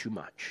 it's just too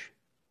much.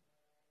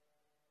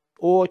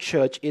 Or,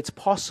 church, it's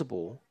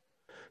possible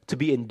to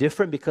be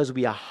indifferent because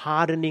we are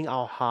hardening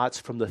our hearts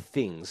from the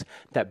things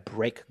that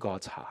break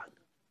God's heart.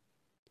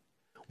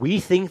 We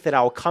think that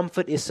our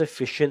comfort is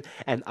sufficient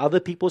and other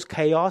people's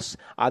chaos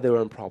are their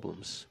own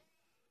problems.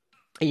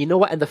 And you know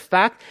what? And the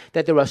fact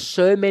that there are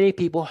so many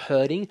people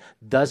hurting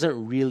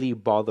doesn't really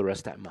bother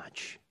us that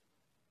much.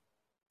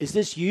 Is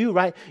this you,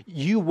 right?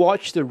 You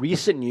watch the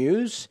recent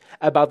news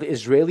about the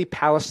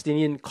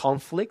Israeli-Palestinian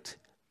conflict,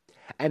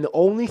 and the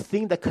only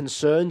thing that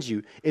concerns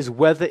you is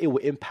whether it will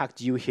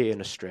impact you here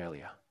in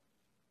Australia.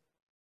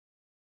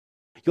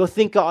 You'll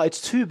think, oh,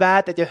 it's too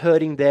bad that they're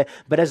hurting there,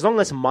 but as long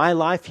as my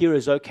life here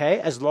is okay,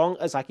 as long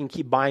as I can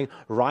keep buying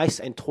rice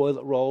and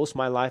toilet rolls,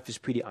 my life is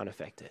pretty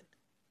unaffected.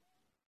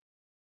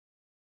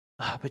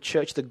 But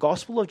church, the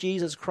gospel of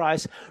Jesus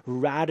Christ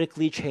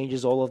radically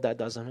changes all of that,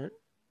 doesn't it?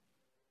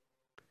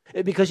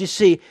 Because you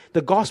see,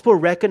 the gospel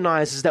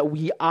recognizes that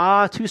we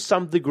are, to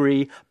some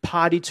degree,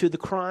 party to the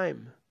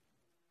crime.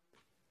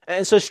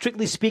 And so,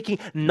 strictly speaking,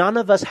 none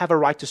of us have a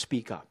right to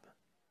speak up.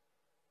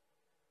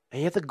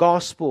 And yet the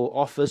gospel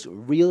offers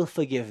real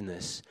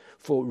forgiveness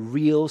for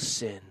real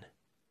sin.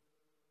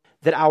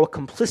 That our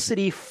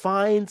complicity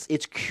finds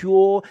its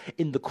cure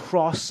in the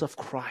cross of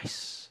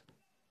Christ.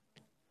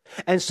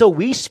 And so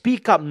we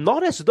speak up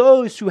not as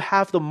those who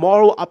have the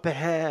moral upper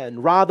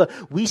hand. Rather,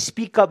 we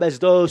speak up as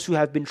those who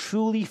have been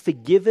truly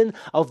forgiven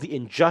of the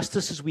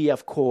injustices we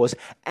have caused,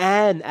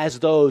 and as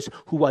those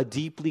who are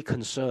deeply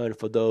concerned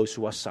for those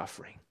who are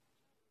suffering.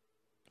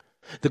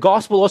 The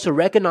gospel also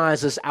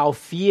recognizes our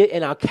fear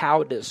and our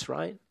cowardice,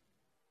 right?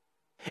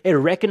 It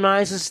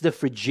recognizes the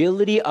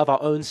fragility of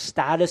our own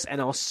status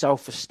and our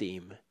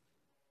self-esteem.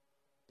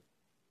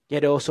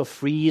 Yet it also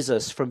frees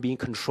us from being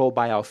controlled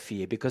by our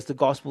fear, because the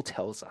gospel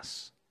tells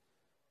us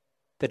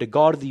that the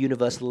God of the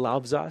universe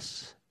loves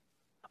us,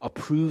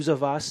 approves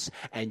of us,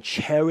 and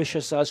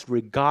cherishes us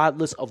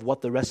regardless of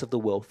what the rest of the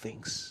world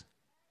thinks.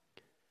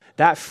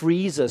 That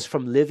frees us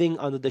from living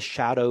under the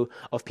shadow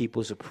of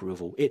people's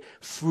approval. It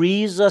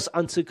frees us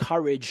unto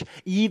courage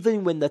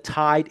even when the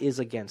tide is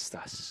against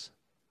us.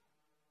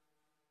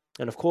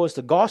 And of course,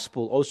 the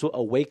gospel also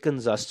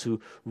awakens us to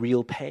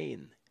real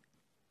pain.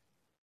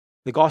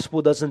 The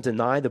gospel doesn't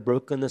deny the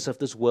brokenness of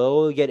this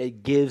world, yet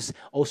it gives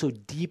also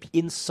deep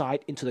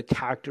insight into the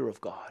character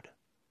of God.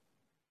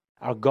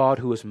 Our God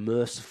who is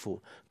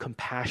merciful,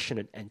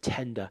 compassionate, and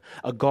tender.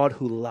 A God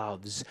who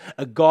loves.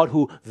 A God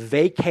who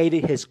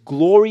vacated his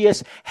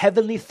glorious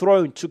heavenly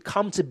throne to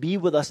come to be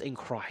with us in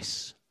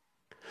Christ.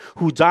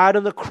 Who died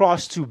on the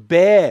cross to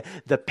bear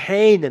the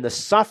pain and the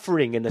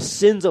suffering and the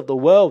sins of the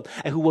world,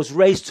 and who was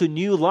raised to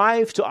new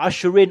life to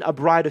usher in a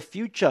brighter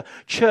future.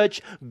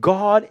 Church,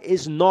 God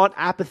is not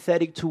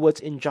apathetic towards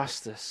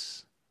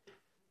injustice.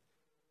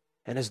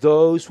 And as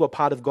those who are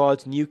part of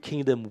God's new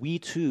kingdom, we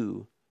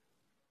too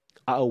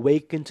are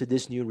awakened to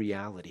this new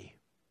reality.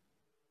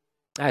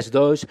 As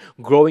those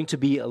growing to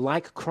be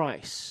like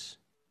Christ,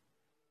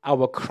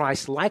 our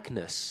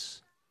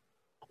Christ-likeness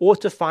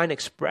ought to find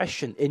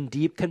expression in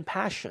deep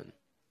compassion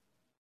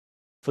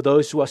for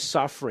those who are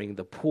suffering,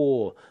 the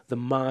poor, the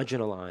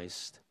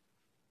marginalized.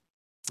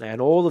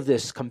 And all of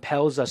this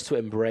compels us to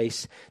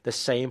embrace the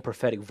same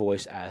prophetic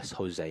voice as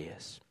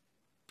Hosea's.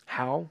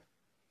 How?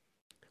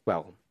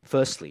 Well,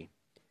 firstly,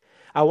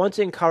 I want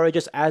to encourage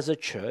us as a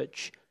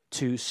church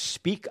to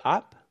speak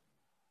up,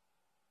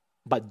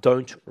 but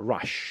don't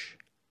rush.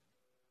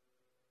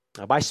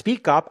 Now, by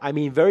speak up, I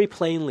mean very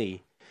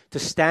plainly to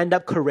stand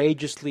up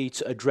courageously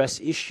to address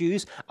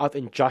issues of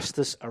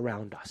injustice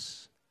around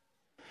us.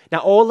 Now,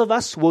 all of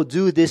us will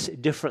do this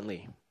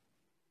differently.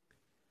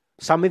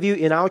 Some of you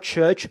in our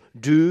church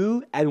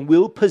do and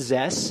will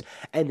possess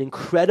an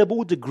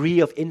incredible degree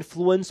of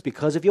influence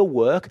because of your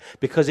work,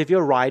 because of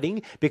your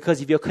writing,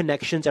 because of your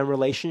connections and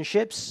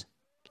relationships.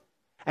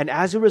 And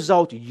as a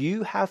result,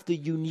 you have the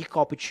unique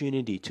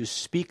opportunity to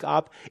speak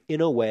up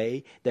in a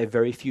way that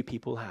very few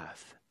people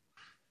have.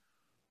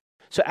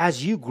 So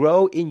as you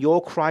grow in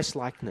your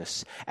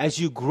Christ-likeness, as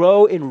you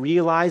grow in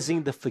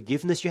realizing the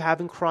forgiveness you have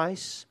in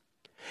Christ,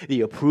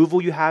 the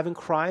approval you have in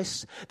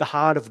Christ, the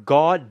heart of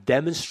God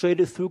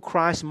demonstrated through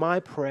Christ, my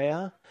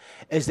prayer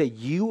is that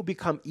you will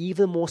become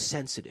even more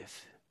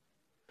sensitive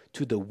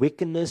to the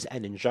wickedness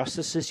and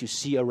injustices you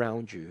see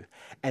around you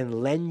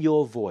and lend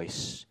your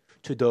voice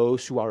to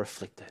those who are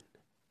afflicted.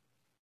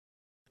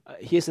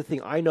 Here's the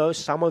thing. I know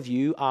some of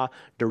you are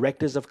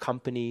directors of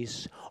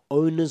companies,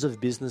 owners of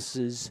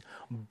businesses,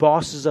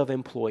 bosses of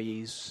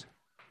employees.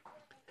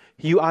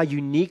 You are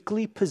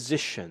uniquely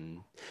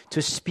positioned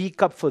to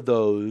speak up for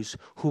those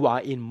who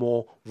are in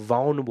more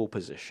vulnerable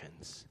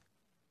positions.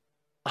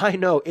 I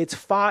know it's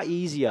far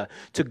easier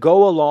to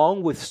go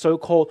along with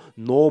so-called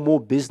normal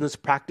business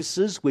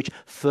practices which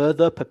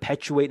further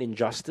perpetuate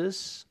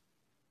injustice.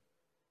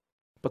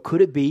 But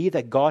could it be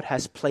that God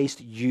has placed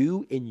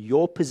you in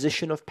your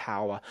position of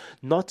power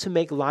not to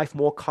make life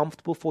more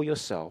comfortable for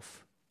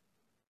yourself,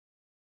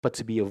 but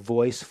to be a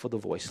voice for the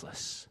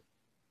voiceless?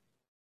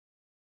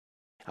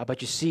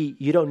 But you see,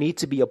 you don't need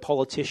to be a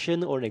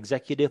politician or an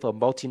executive of a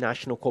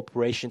multinational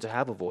corporation to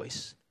have a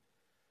voice.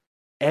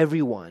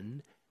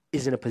 Everyone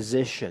is in a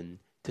position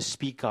to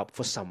speak up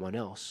for someone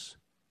else.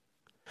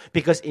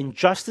 Because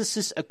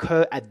injustices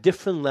occur at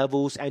different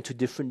levels and to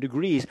different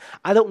degrees.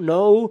 I don't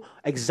know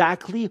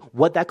exactly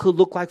what that could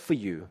look like for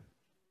you.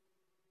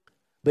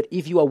 But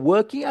if you are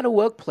working at a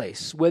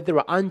workplace where there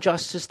are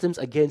unjust systems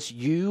against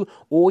you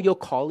or your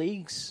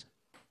colleagues,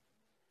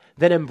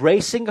 then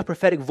embracing a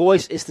prophetic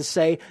voice is to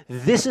say,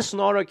 this is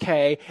not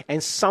okay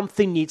and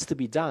something needs to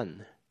be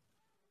done.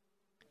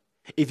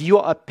 If you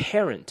are a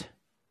parent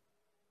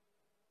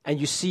and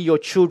you see your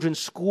children's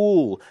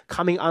school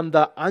coming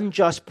under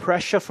unjust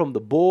pressure from the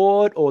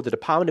board or the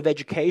Department of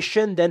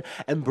Education, then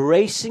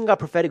embracing a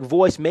prophetic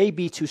voice may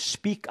be to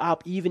speak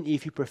up even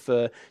if you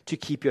prefer to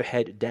keep your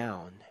head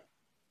down.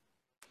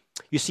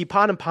 You see,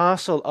 part and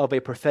parcel of a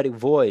prophetic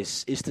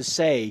voice is to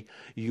say,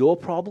 your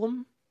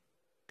problem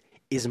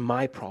is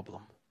my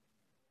problem.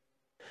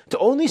 To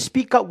only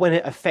speak up when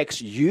it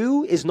affects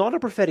you is not a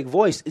prophetic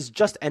voice, it's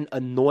just an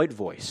annoyed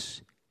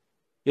voice.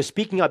 You're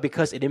speaking up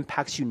because it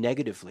impacts you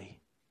negatively.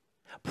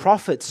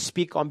 Prophets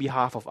speak on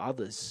behalf of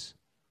others.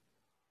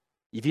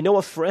 If you know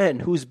a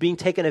friend who's being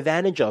taken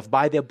advantage of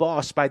by their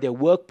boss, by their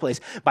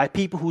workplace, by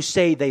people who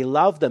say they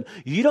love them,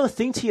 you don't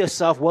think to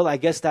yourself, well, I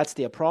guess that's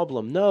their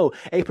problem. No,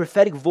 a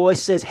prophetic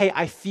voice says, hey,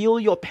 I feel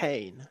your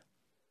pain.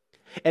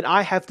 And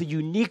I have the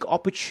unique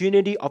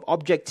opportunity of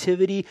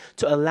objectivity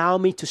to allow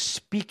me to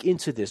speak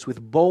into this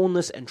with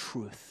boldness and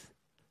truth.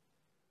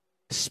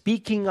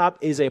 Speaking up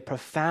is a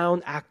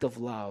profound act of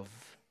love.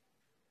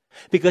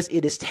 Because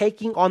it is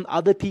taking on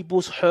other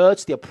people's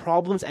hurts, their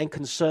problems and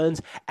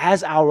concerns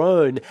as our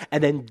own,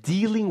 and then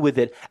dealing with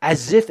it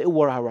as if it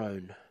were our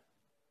own.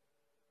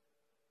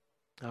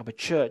 Now, but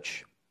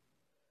church,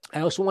 I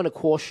also want to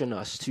caution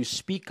us to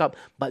speak up,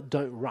 but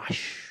don't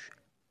rush.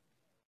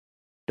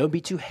 Don't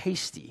be too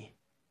hasty.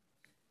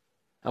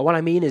 And what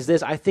I mean is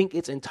this, I think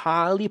it's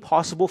entirely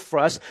possible for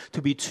us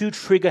to be too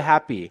trigger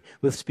happy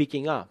with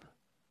speaking up.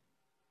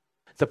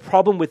 The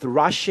problem with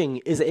rushing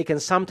is that it can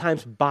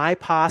sometimes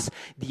bypass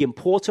the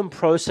important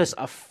process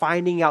of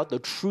finding out the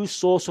true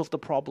source of the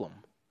problem.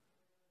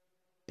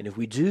 And if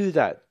we do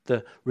that,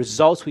 the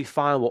results we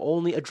find will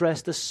only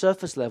address the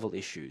surface level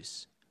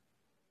issues.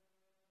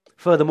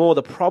 Furthermore,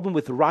 the problem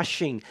with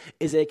rushing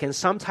is that it can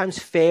sometimes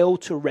fail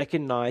to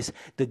recognize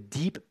the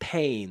deep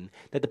pain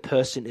that the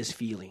person is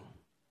feeling.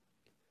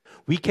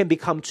 We can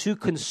become too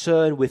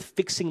concerned with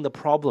fixing the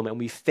problem and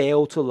we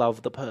fail to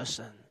love the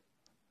person.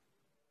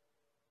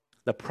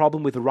 The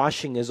problem with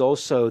rushing is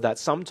also that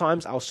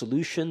sometimes our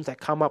solutions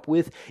that come up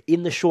with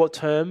in the short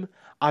term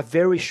are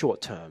very short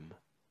term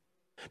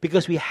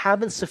because we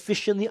haven't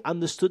sufficiently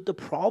understood the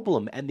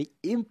problem and the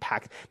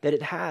impact that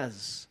it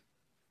has.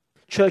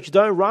 Church,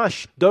 don't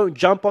rush. Don't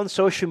jump on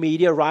social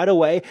media right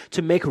away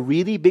to make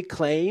really big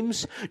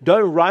claims.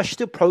 Don't rush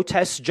to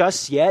protest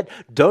just yet.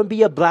 Don't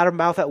be a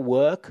blabbermouth at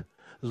work.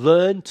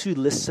 Learn to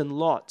listen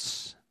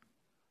lots.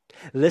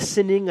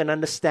 Listening and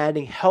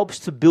understanding helps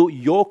to build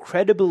your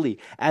credibility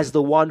as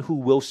the one who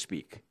will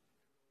speak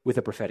with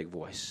a prophetic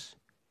voice.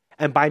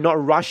 And by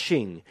not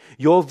rushing,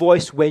 your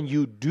voice when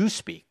you do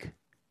speak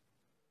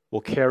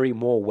will carry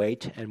more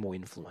weight and more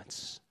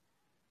influence.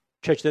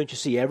 Church, don't you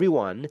see?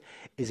 Everyone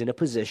is in a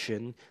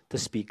position to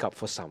speak up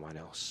for someone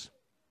else.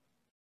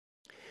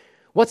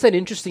 What's then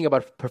interesting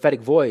about prophetic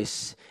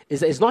voice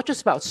is that it's not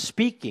just about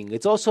speaking,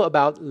 it's also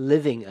about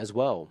living as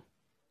well.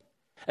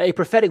 A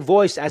prophetic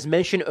voice, as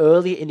mentioned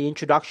earlier in the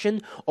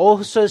introduction,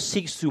 also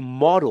seeks to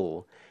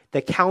model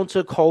the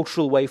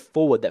countercultural way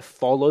forward that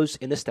follows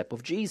in the step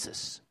of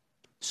Jesus.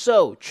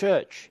 So,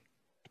 church,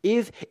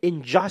 if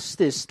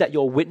injustice that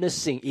you're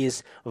witnessing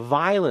is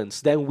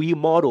violence, then we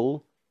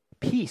model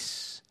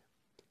peace.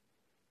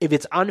 If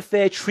it's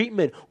unfair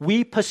treatment,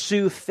 we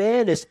pursue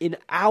fairness in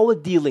our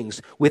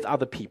dealings with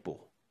other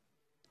people.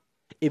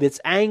 If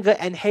it's anger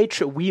and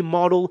hatred, we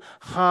model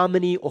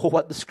harmony or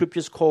what the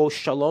scriptures call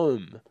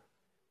shalom.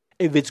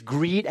 If it's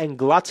greed and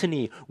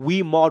gluttony,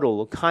 we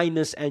model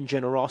kindness and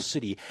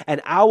generosity.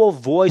 And our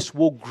voice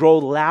will grow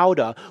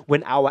louder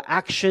when our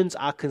actions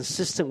are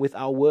consistent with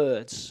our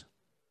words.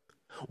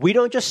 We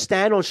don't just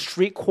stand on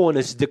street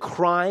corners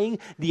decrying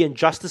the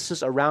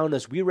injustices around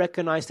us. We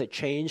recognize that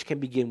change can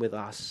begin with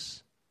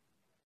us.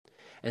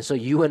 And so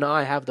you and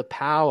I have the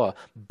power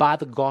by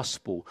the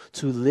gospel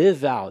to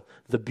live out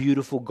the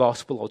beautiful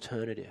gospel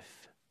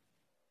alternative.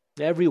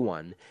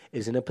 Everyone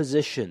is in a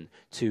position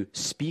to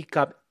speak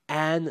up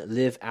and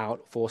live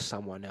out for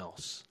someone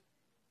else.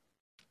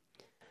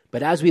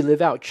 But as we live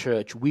out,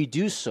 church, we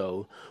do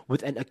so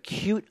with an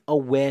acute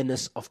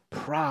awareness of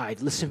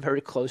pride. Listen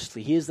very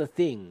closely. Here's the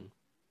thing.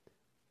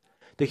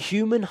 The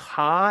human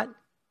heart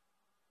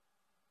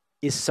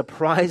is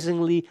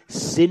surprisingly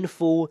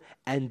sinful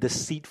and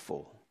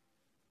deceitful.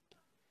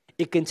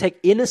 It can take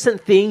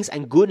innocent things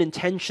and good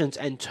intentions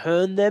and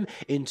turn them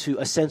into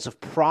a sense of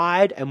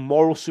pride and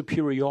moral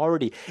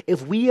superiority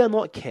if we are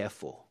not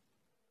careful.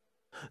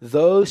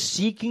 Those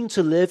seeking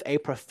to live a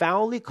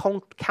profoundly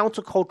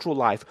countercultural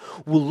life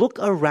will look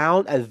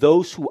around at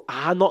those who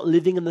are not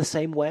living in the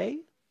same way,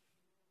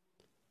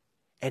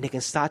 and they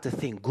can start to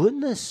think,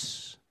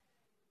 goodness,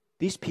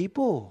 these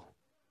people,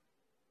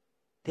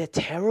 They're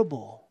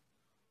terrible.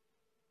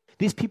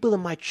 These people in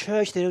my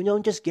church, they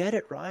don't just get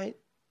it, right?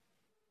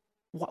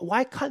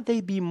 Why can't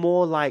they be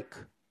more like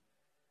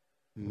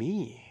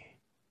me?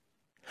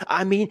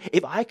 I mean,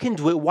 if I can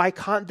do it, why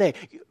can't they?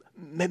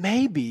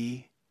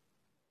 Maybe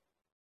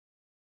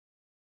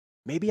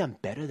I'm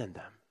better than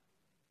them.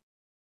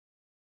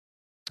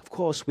 Of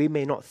course, we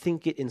may not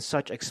think it in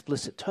such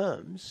explicit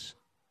terms.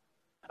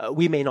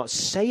 We may not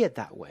say it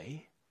that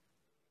way.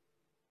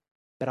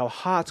 But our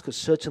hearts could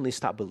certainly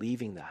start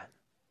believing that.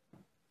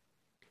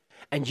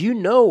 And you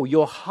know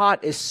your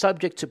heart is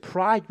subject to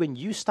pride when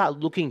you start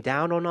looking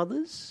down on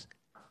others.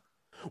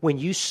 When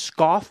you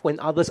scoff when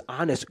others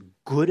aren't as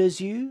good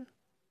as you.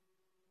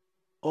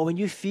 Or when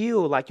you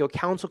feel like your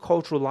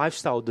countercultural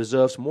lifestyle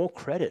deserves more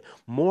credit,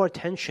 more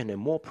attention, and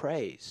more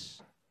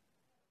praise.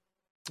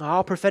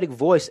 Our prophetic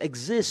voice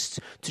exists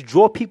to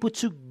draw people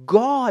to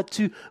God,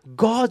 to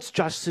God's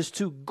justice,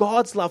 to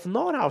God's love,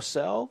 not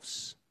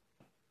ourselves.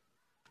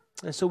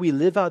 And so we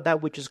live out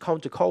that which is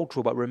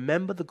countercultural, but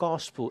remember the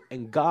gospel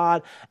and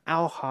guard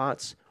our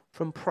hearts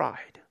from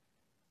pride.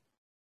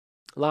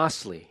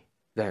 Lastly,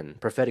 then,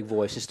 prophetic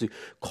voice is to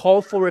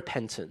call for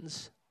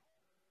repentance,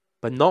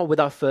 but not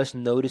without first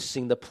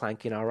noticing the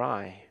plank in our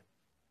eye.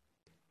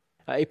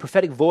 A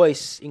prophetic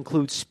voice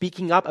includes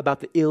speaking up about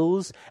the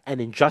ills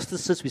and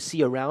injustices we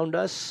see around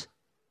us.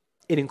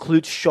 It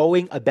includes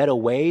showing a better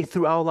way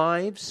through our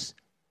lives.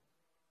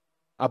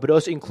 But it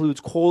also includes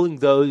calling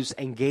those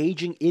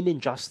engaging in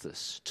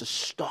injustice to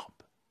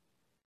stop,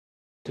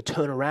 to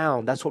turn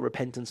around. That's what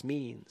repentance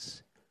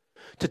means.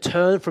 To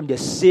turn from their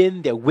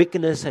sin, their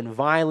wickedness and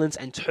violence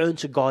and turn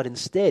to God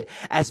instead.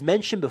 As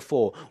mentioned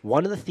before,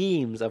 one of the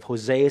themes of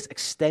Hosea's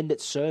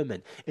extended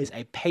sermon is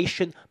a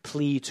patient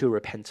plea to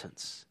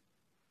repentance.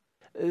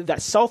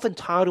 That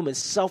self-entitlement,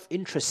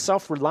 self-interest,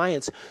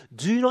 self-reliance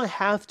do not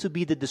have to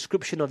be the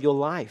description of your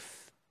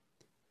life.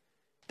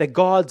 That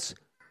God's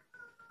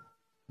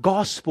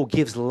gospel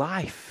gives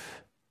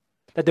life.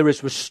 That there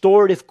is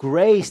restorative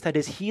grace, that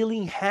His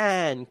healing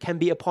hand can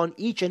be upon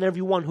each and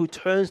every one who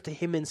turns to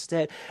Him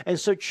instead. And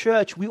so,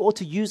 church, we ought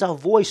to use our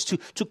voice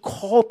to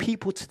call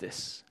people to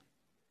this.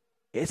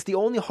 It's the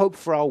only hope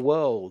for our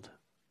world.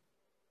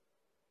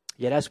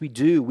 Yet as we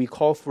do, we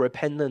call for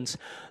repentance,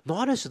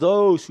 not as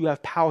those who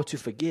have power to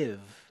forgive.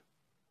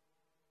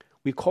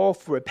 We call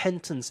for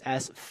repentance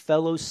as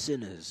fellow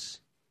sinners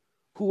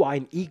who are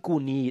in equal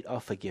need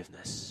of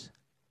forgiveness.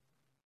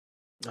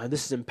 And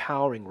this is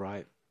empowering,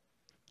 right?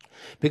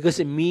 Because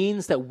it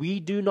means that we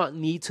do not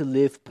need to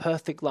live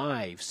perfect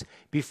lives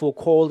before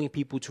calling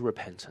people to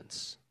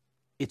repentance.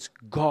 It's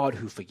God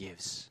who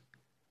forgives.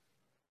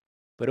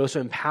 But it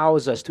also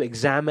empowers us to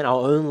examine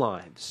our own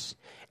lives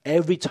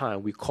every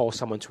time we call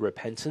someone to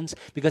repentance,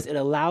 because it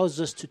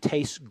allows us to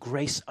taste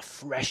grace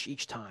afresh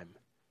each time,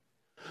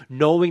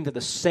 knowing that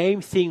the same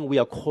thing we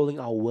are calling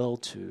our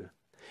world to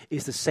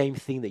is the same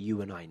thing that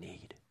you and I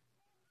need.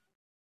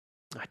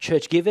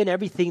 Church, given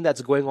everything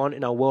that's going on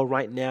in our world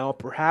right now,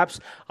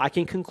 perhaps I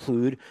can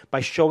conclude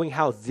by showing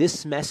how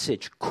this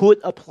message could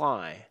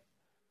apply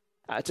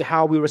to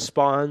how we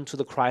respond to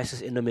the crisis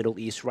in the Middle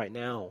East right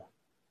now.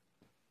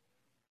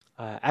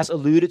 As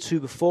alluded to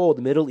before,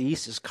 the Middle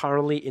East is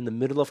currently in the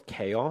middle of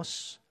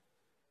chaos.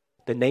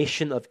 The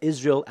nation of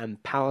Israel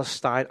and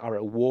Palestine are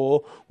at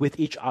war with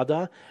each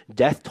other.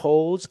 Death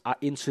tolls are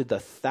into the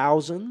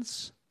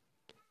thousands.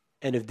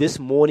 And if this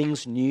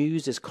morning's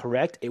news is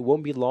correct, it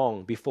won't be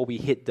long before we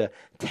hit the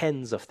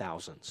tens of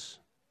thousands.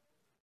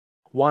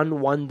 One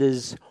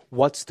wonders,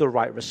 what's the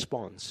right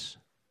response?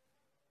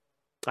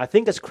 I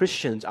think as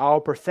Christians, our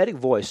prophetic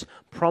voice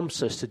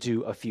prompts us to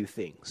do a few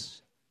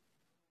things.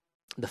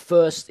 The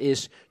first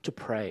is to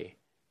pray.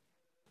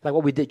 Like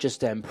what we did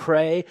just then.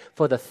 Pray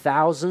for the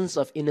thousands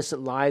of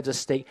innocent lives at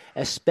stake,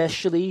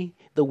 especially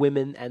the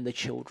women and the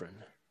children.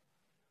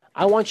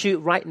 I want you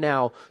right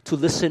now to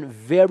listen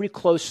very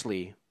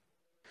closely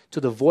to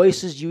the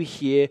voices you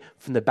hear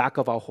from the back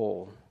of our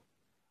hall.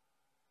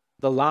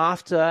 The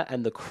laughter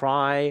and the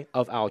cry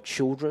of our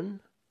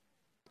children.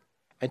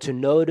 And to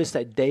notice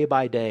that day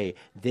by day,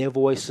 their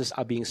voices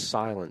are being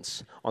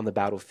silenced on the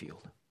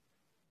battlefield.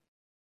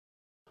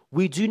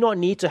 We do not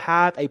need to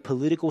have a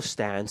political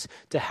stance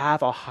to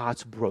have our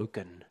hearts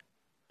broken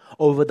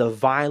over the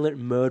violent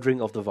murdering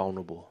of the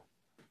vulnerable.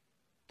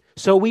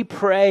 So we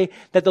pray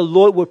that the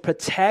Lord would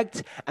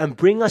protect and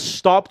bring a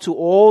stop to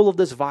all of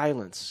this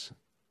violence.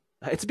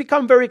 It's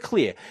become very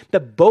clear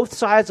that both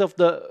sides of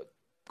the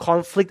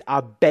conflict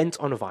are bent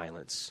on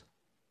violence.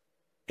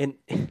 And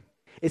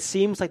it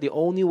seems like the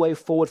only way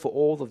forward for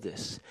all of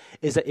this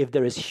is that if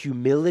there is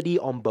humility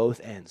on both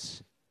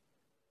ends.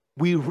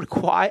 We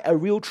require a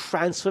real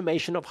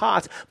transformation of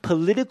hearts.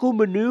 Political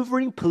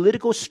maneuvering,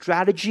 political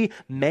strategy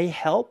may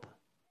help.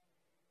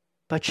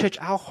 But church,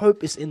 our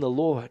hope is in the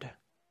Lord.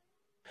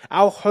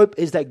 Our hope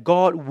is that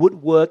God would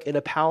work in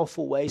a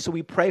powerful way. So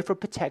we pray for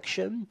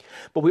protection,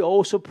 but we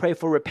also pray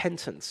for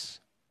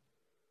repentance.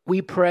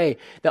 We pray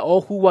that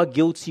all who are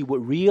guilty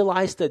would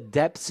realize the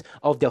depths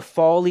of their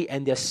folly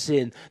and their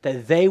sin,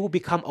 that they will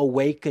become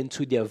awakened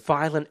to their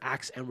violent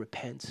acts and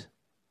repent.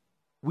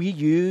 We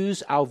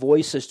use our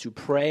voices to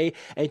pray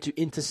and to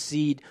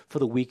intercede for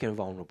the weak and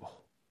vulnerable.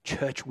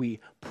 Church, we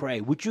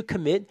pray. Would you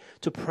commit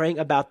to praying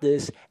about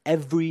this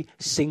every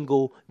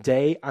single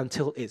day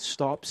until it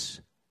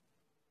stops?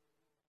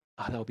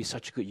 That would be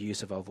such a good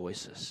use of our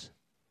voices.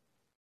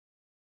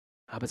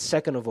 But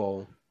second of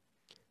all,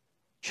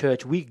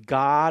 church, we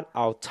guard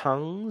our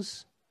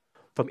tongues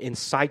from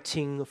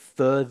inciting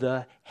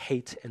further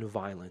hate and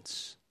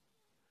violence.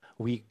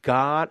 We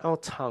guard our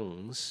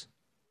tongues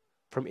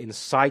from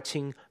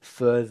inciting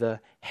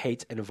further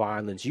hate and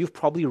violence. You've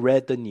probably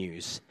read the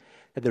news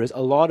that there is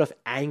a lot of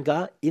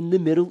anger in the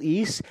Middle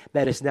East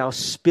that is now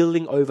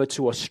spilling over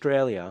to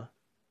Australia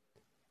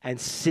and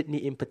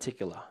Sydney in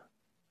particular.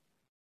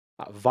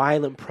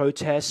 Violent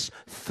protests,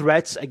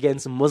 threats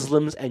against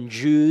Muslims and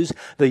Jews,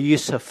 the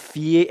use of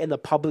fear in the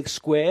public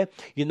square.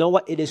 You know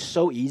what? It is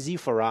so easy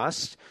for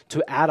us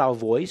to add our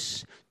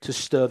voice to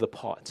stir the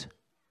pot.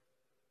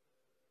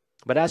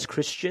 But as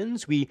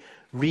Christians, we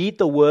read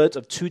the words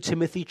of 2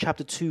 Timothy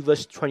chapter 2,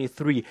 verse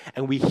 23,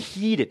 and we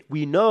heed it.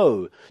 We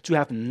know to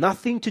have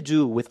nothing to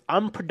do with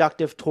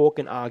unproductive talk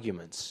and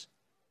arguments.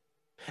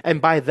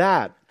 And by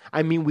that,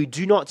 I mean we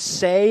do not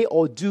say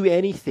or do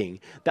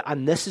anything that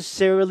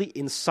unnecessarily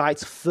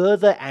incites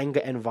further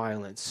anger and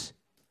violence.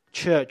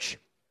 Church,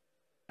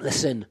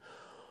 listen,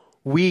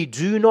 we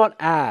do not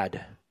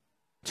add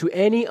to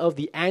any of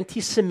the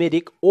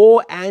anti-Semitic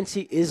or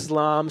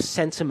anti-Islam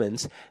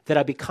sentiments that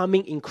are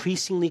becoming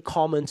increasingly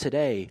common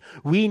today.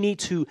 We need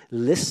to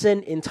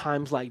listen in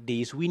times like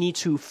these. We need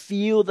to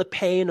feel the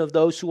pain of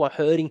those who are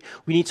hurting.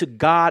 We need to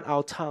guard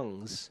our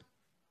tongues.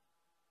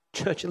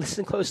 Church,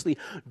 listen closely.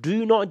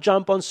 Do not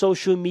jump on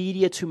social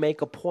media to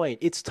make a point.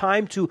 It's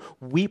time to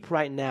weep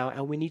right now,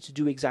 and we need to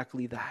do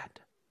exactly that.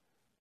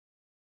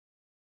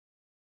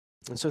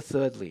 And so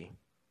thirdly,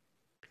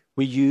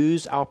 we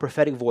use our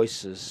prophetic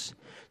voices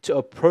to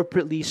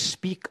appropriately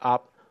speak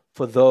up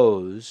for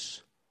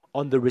those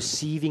on the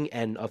receiving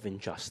end of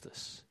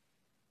injustice.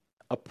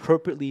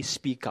 Appropriately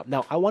speak up.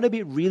 Now, I want to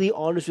be really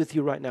honest with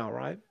you right now,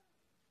 right?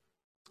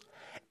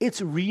 It's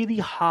really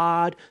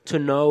hard to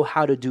know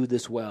how to do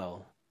this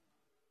well.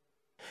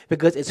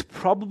 Because it's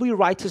probably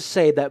right to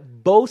say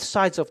that both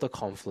sides of the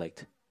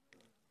conflict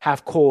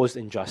have caused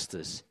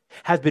injustice,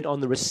 have been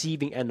on the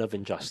receiving end of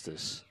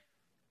injustice.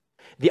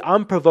 The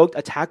unprovoked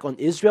attack on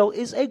Israel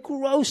is a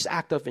gross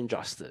act of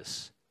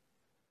injustice.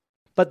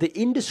 But the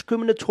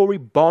indiscriminatory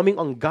bombing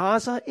on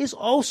Gaza is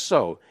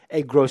also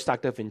a gross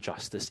act of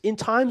injustice. In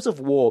times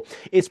of war,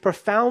 it's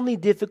profoundly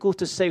difficult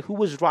to say who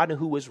was right and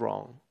who was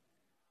wrong.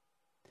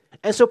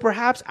 And so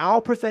perhaps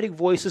our prophetic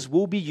voices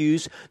will be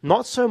used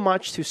not so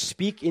much to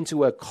speak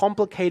into a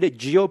complicated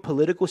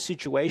geopolitical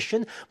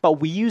situation, but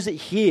we use it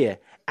here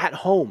at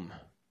home.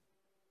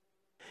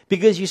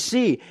 Because you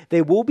see,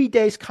 there will be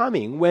days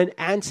coming when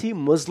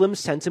anti-Muslim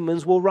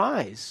sentiments will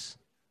rise.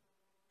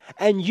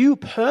 And you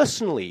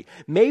personally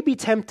may be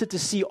tempted to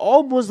see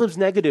all Muslims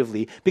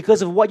negatively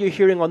because of what you're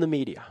hearing on the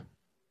media.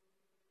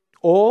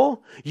 Or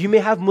you may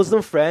have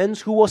Muslim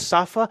friends who will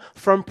suffer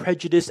from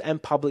prejudice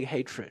and public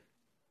hatred.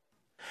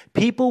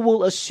 People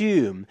will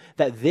assume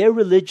that their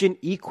religion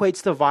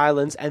equates to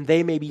violence and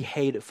they may be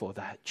hated for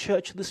that.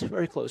 Church, listen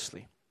very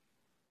closely.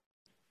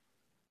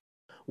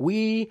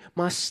 We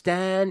must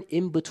stand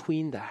in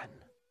between that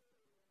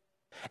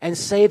and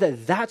say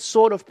that that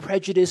sort of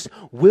prejudice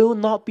will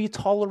not be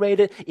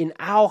tolerated in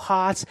our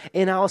hearts,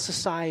 in our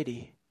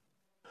society.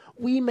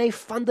 We may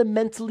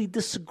fundamentally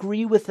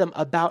disagree with them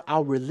about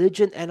our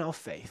religion and our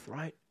faith,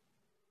 right?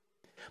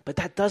 But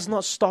that does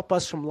not stop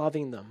us from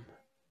loving them.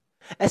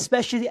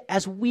 Especially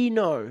as we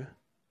know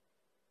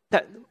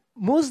that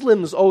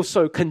Muslims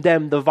also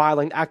condemn the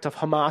violent act of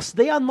Hamas.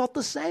 They are not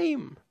the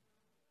same.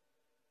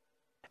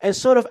 And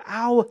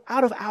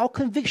out of our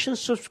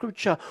convictions of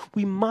Scripture,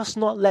 we must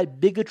not let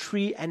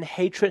bigotry and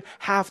hatred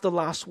have the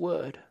last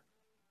word.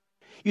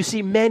 You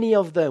see, many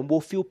of them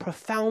will feel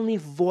profoundly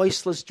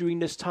voiceless during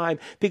this time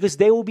because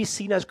they will be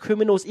seen as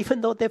criminals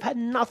even though they've had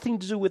nothing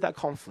to do with that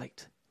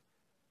conflict.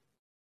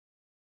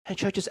 And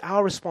church, it's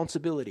our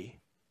responsibility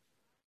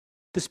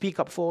to speak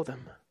up for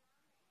them.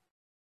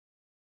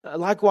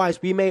 Likewise,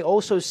 we may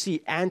also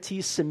see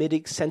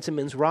anti-Semitic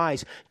sentiments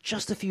rise.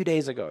 Just a few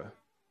days ago,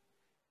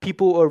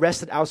 people were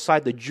arrested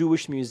outside the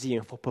Jewish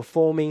Museum for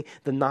performing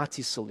the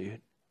Nazi salute.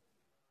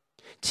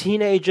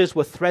 Teenagers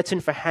were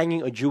threatened for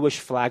hanging a Jewish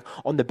flag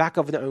on the back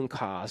of their own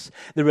cars.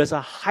 There is a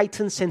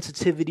heightened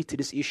sensitivity to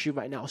this issue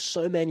right now.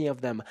 So many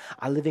of them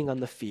are living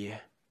under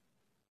fear.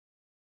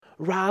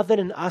 Rather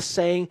than us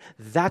saying,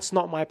 that's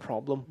not my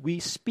problem,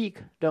 we speak,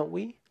 don't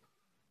we?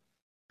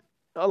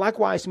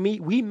 Likewise,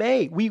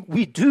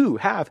 we do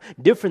have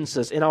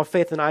differences in our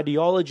faith and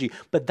ideology,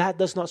 but that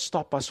does not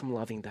stop us from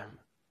loving them.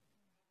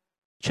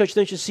 Church,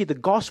 don't you see, the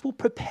gospel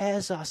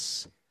prepares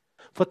us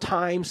for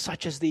times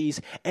such as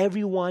these.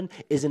 Everyone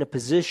is in a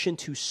position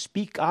to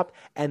speak up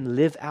and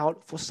live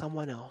out for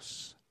someone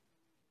else.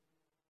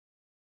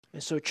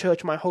 And so,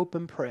 church, my hope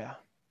and prayer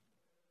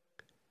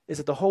is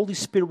that the Holy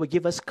Spirit will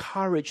give us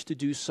courage to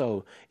do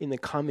so in the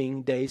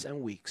coming days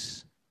and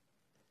weeks.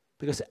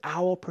 because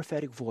our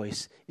prophetic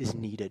voice is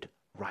needed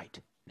right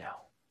now.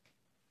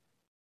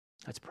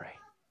 Let's pray.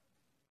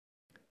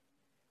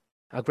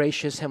 Our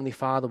gracious Heavenly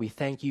Father, we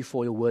thank you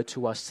for your word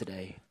to us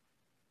today.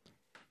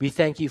 We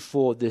thank you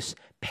for this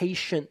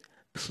patient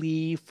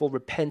plea for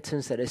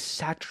repentance that is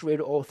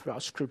saturated all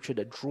throughout Scripture,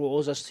 that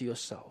draws us to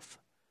yourself.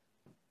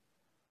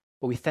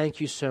 But we thank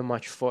you so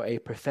much for a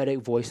prophetic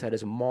voice that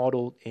is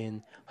modeled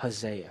in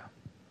Hosea.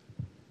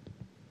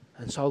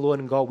 And so, Lord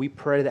and God, we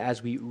pray that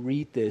as we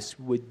read this,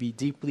 we would be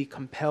deeply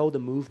compelled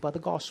and moved by the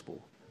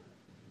gospel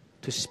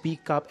to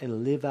speak up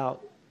and live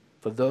out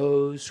for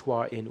those who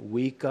are in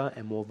weaker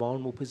and more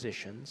vulnerable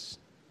positions,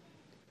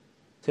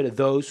 so that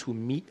those who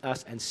meet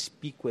us and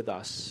speak with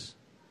us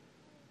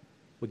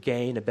will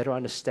gain a better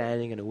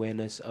understanding and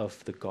awareness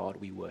of the God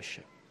we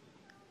worship.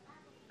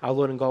 Our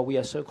Lord and God, we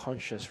are so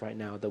conscious right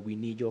now that we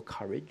need your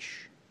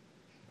courage.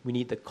 We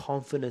need the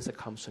confidence that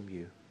comes from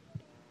you.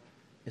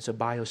 And so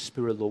by your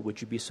Spirit, Lord,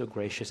 would you be so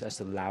gracious as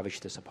to lavish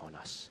this upon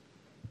us.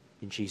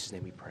 In Jesus'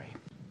 name we pray.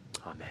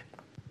 Amen.